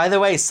time. By the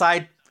way,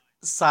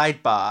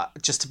 sidebar,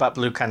 just about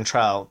Blue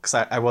Cantrell, because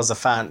I was a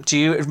fan. Do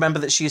you remember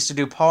that she used to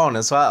do porn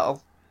as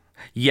well?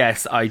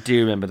 Yes, I do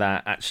remember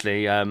that,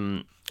 actually.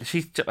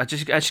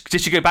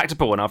 Did she go back to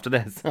porn after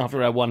this?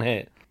 After her one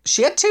hit?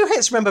 She had 2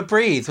 hits. Remember,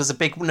 Breathe was a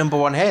big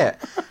 #1 hit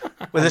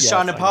with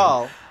Ashana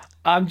Paul.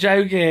 I'm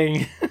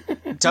joking.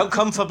 Don't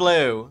come for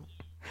blue,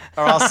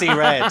 or I'll see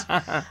red.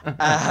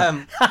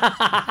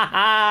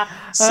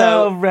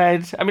 So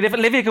red. I mean, if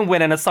Olivia can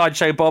win in a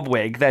Sideshow Bob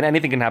wig, then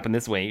anything can happen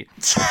this week.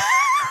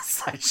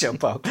 Sideshow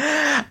Bob.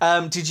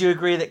 Did you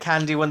agree that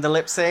Candy won the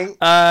lip sync?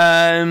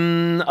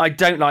 I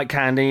don't like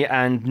Candy,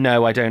 and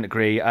no, I don't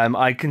agree.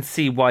 I can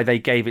see why they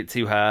gave it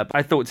to her.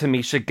 I thought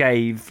Tamisha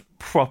gave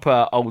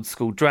proper old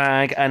school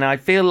drag, and I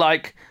feel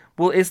like,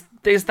 well, is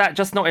that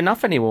just not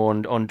enough anymore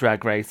on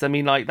Drag Race? I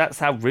mean, like, that's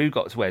how Rue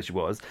got to where she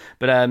was.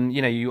 But,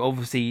 you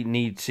obviously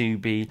need to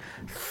be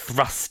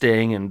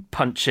thrusting and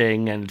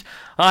punching, and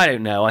I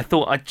don't know.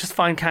 I just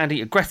find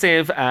Candy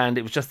aggressive, and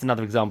it was just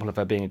another example of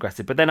her being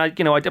aggressive. But then I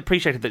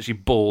appreciated that she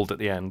bawled at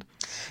the end.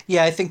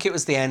 Yeah, I think it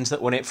was the end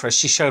that won it for us.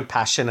 She showed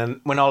passion,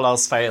 and when all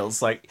else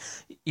fails, like,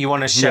 you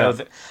want to show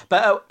that.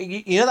 But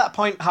you know that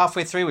point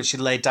halfway through when she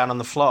laid down on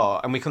the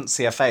floor and we couldn't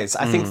see her face?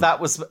 I think that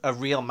was a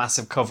real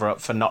massive cover-up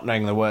for not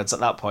knowing the words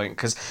at that point,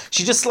 because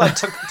she just like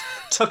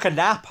took a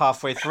nap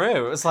halfway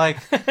through. It was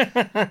like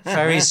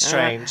very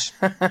strange.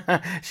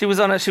 She was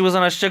on a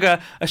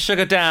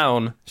sugar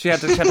down. She had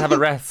to have a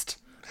rest.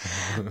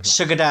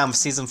 Sugar down for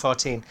season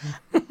 14.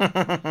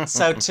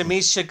 So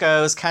Tamisha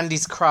goes,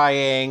 Candy's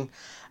crying.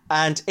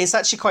 And it's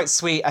actually quite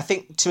sweet. I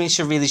think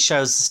Tamisha really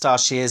shows the star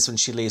she is when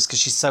she leaves because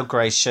she's so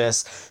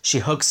gracious. She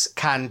hugs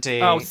Candy.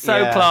 Oh,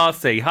 so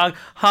classy.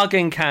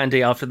 Hugging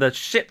Candy after the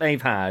shit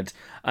they've had.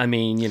 I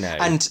mean,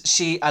 And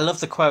I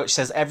love the quote. She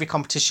says, every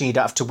competition you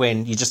don't have to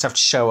win, you just have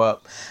to show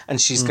up. And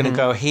she's going to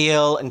go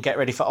heel and get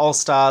ready for All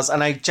Stars.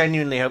 And I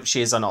genuinely hope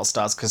she is on All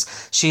Stars because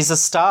she's a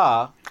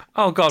star.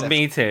 Oh, God,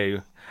 me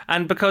too.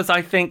 And because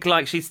I think,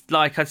 like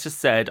I just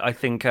said, I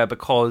think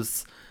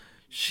because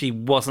she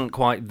wasn't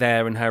quite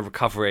there in her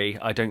recovery,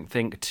 I don't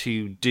think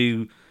to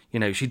do...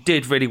 she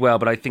did really well,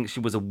 but I think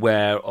she was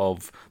aware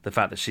of the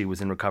fact that she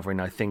was in recovery.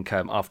 And I think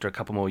after a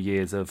couple more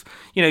years of,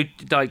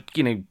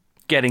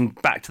 getting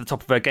back to the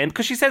top of her game,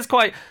 because she says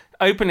quite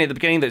openly at the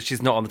beginning that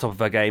she's not on the top of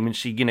her game, and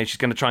she's going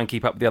to try and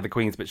keep up with the other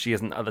queens, but she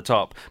isn't at the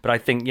top. But I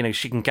think,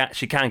 she can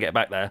get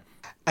back there.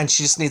 And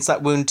she just needs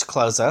that wound to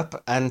close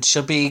up, and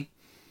she'll be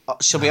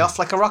off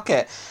like a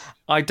rocket.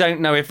 I don't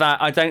know if that...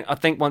 I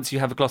think once you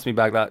have a colostomy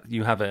bag, that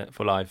you have it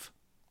for life.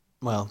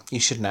 Well, you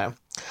should know.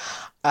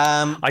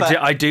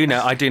 I do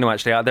know.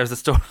 Actually, there's a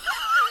story.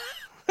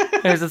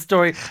 There's a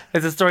story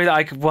that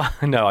I could. Well,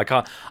 no, I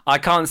can't. I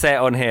can't say it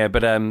on here.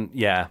 But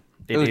yeah.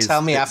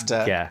 Tell me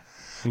after. Yeah.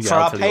 For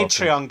our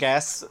Patreon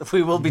guests,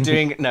 we will be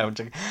doing... No.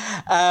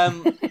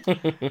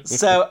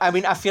 So, I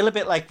mean, I feel a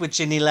bit like with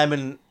Ginny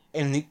Lemon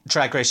in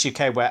Drag Race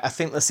UK, where I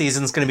think the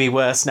season's going to be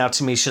worse now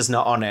Tamisha's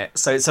not on it.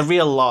 So it's a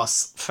real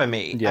loss for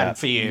me and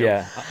for you.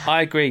 Yeah,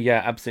 I agree.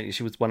 Yeah, absolutely.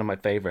 She was one of my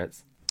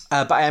favourites.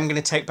 But I am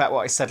going to take back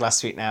what I said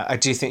last week now. I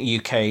do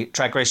think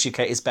Drag Race UK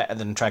is better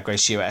than Drag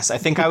Race US. I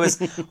think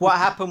what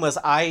happened was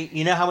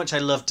you know how much I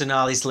love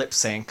Denali's lip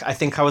sync? I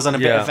think I was on a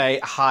bit of a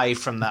high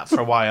from that for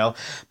a while,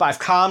 but I've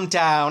calmed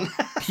down.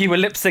 You were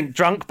lip sync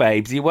drunk,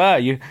 babes. You were.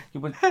 You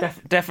were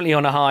definitely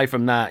on a high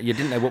from that. You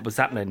didn't know what was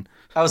happening.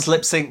 I was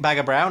lip sync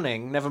Bagger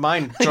Browning. Never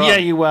mind. Yeah,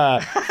 you were.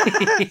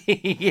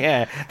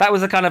 Yeah, that was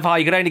the kind of high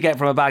you could only get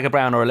from a Bagger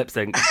Brown or a lip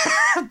sync.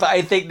 But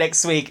I think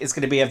next week is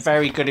going to be a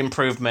very good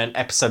improvement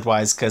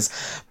episode-wise because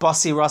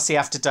Bossy Rossi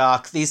After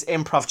Dark, these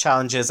improv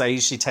challenges I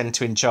usually tend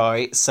to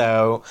enjoy.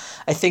 So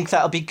I think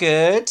that'll be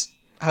good.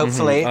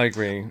 hopefully. I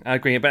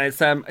agree, but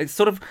it's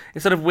sort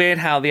of weird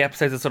how the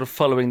episodes are sort of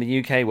following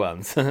the UK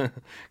ones,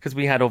 because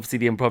we had obviously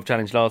the improv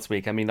challenge last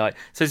week. I mean, like,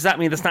 so does that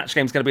mean the Snatch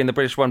Game's going to be in the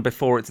British one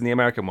before it's in the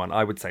American one?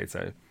 I would say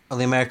so. Well,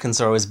 the Americans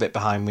are always a bit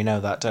behind. We know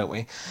that, don't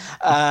we?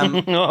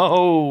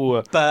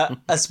 Oh. But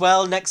as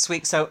well, next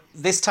week, so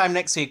this time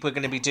next week, we're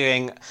going to be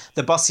doing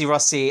the Bossy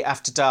Rossi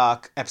After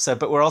Dark episode,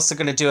 but we're also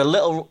going to do a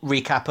little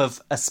recap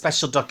of a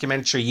special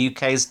documentary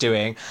UK's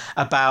doing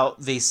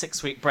about the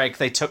 6-week break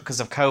they took because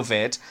of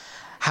COVID.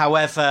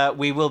 However,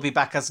 we will be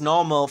back as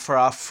normal for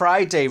our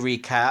Friday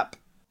recap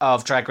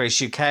of Drag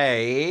Race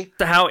UK.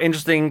 So how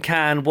interesting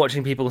can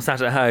watching people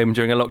sat at home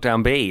during a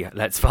lockdown be?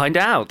 Let's find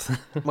out.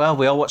 Well,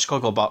 we all watch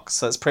Gogglebox,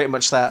 so it's pretty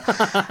much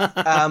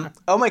that.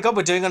 Oh my God,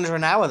 we're doing under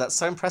an hour. That's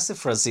so impressive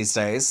for us these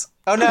days.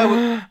 Oh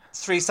no,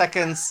 3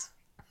 seconds.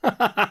 No,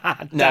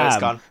 it's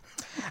gone.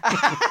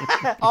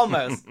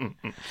 Almost.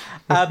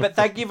 But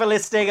thank you for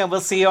listening, and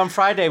we'll see you on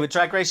Friday with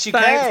Drag Race UK.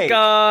 Thanks,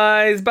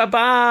 guys. Bye-bye.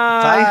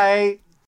 Bye.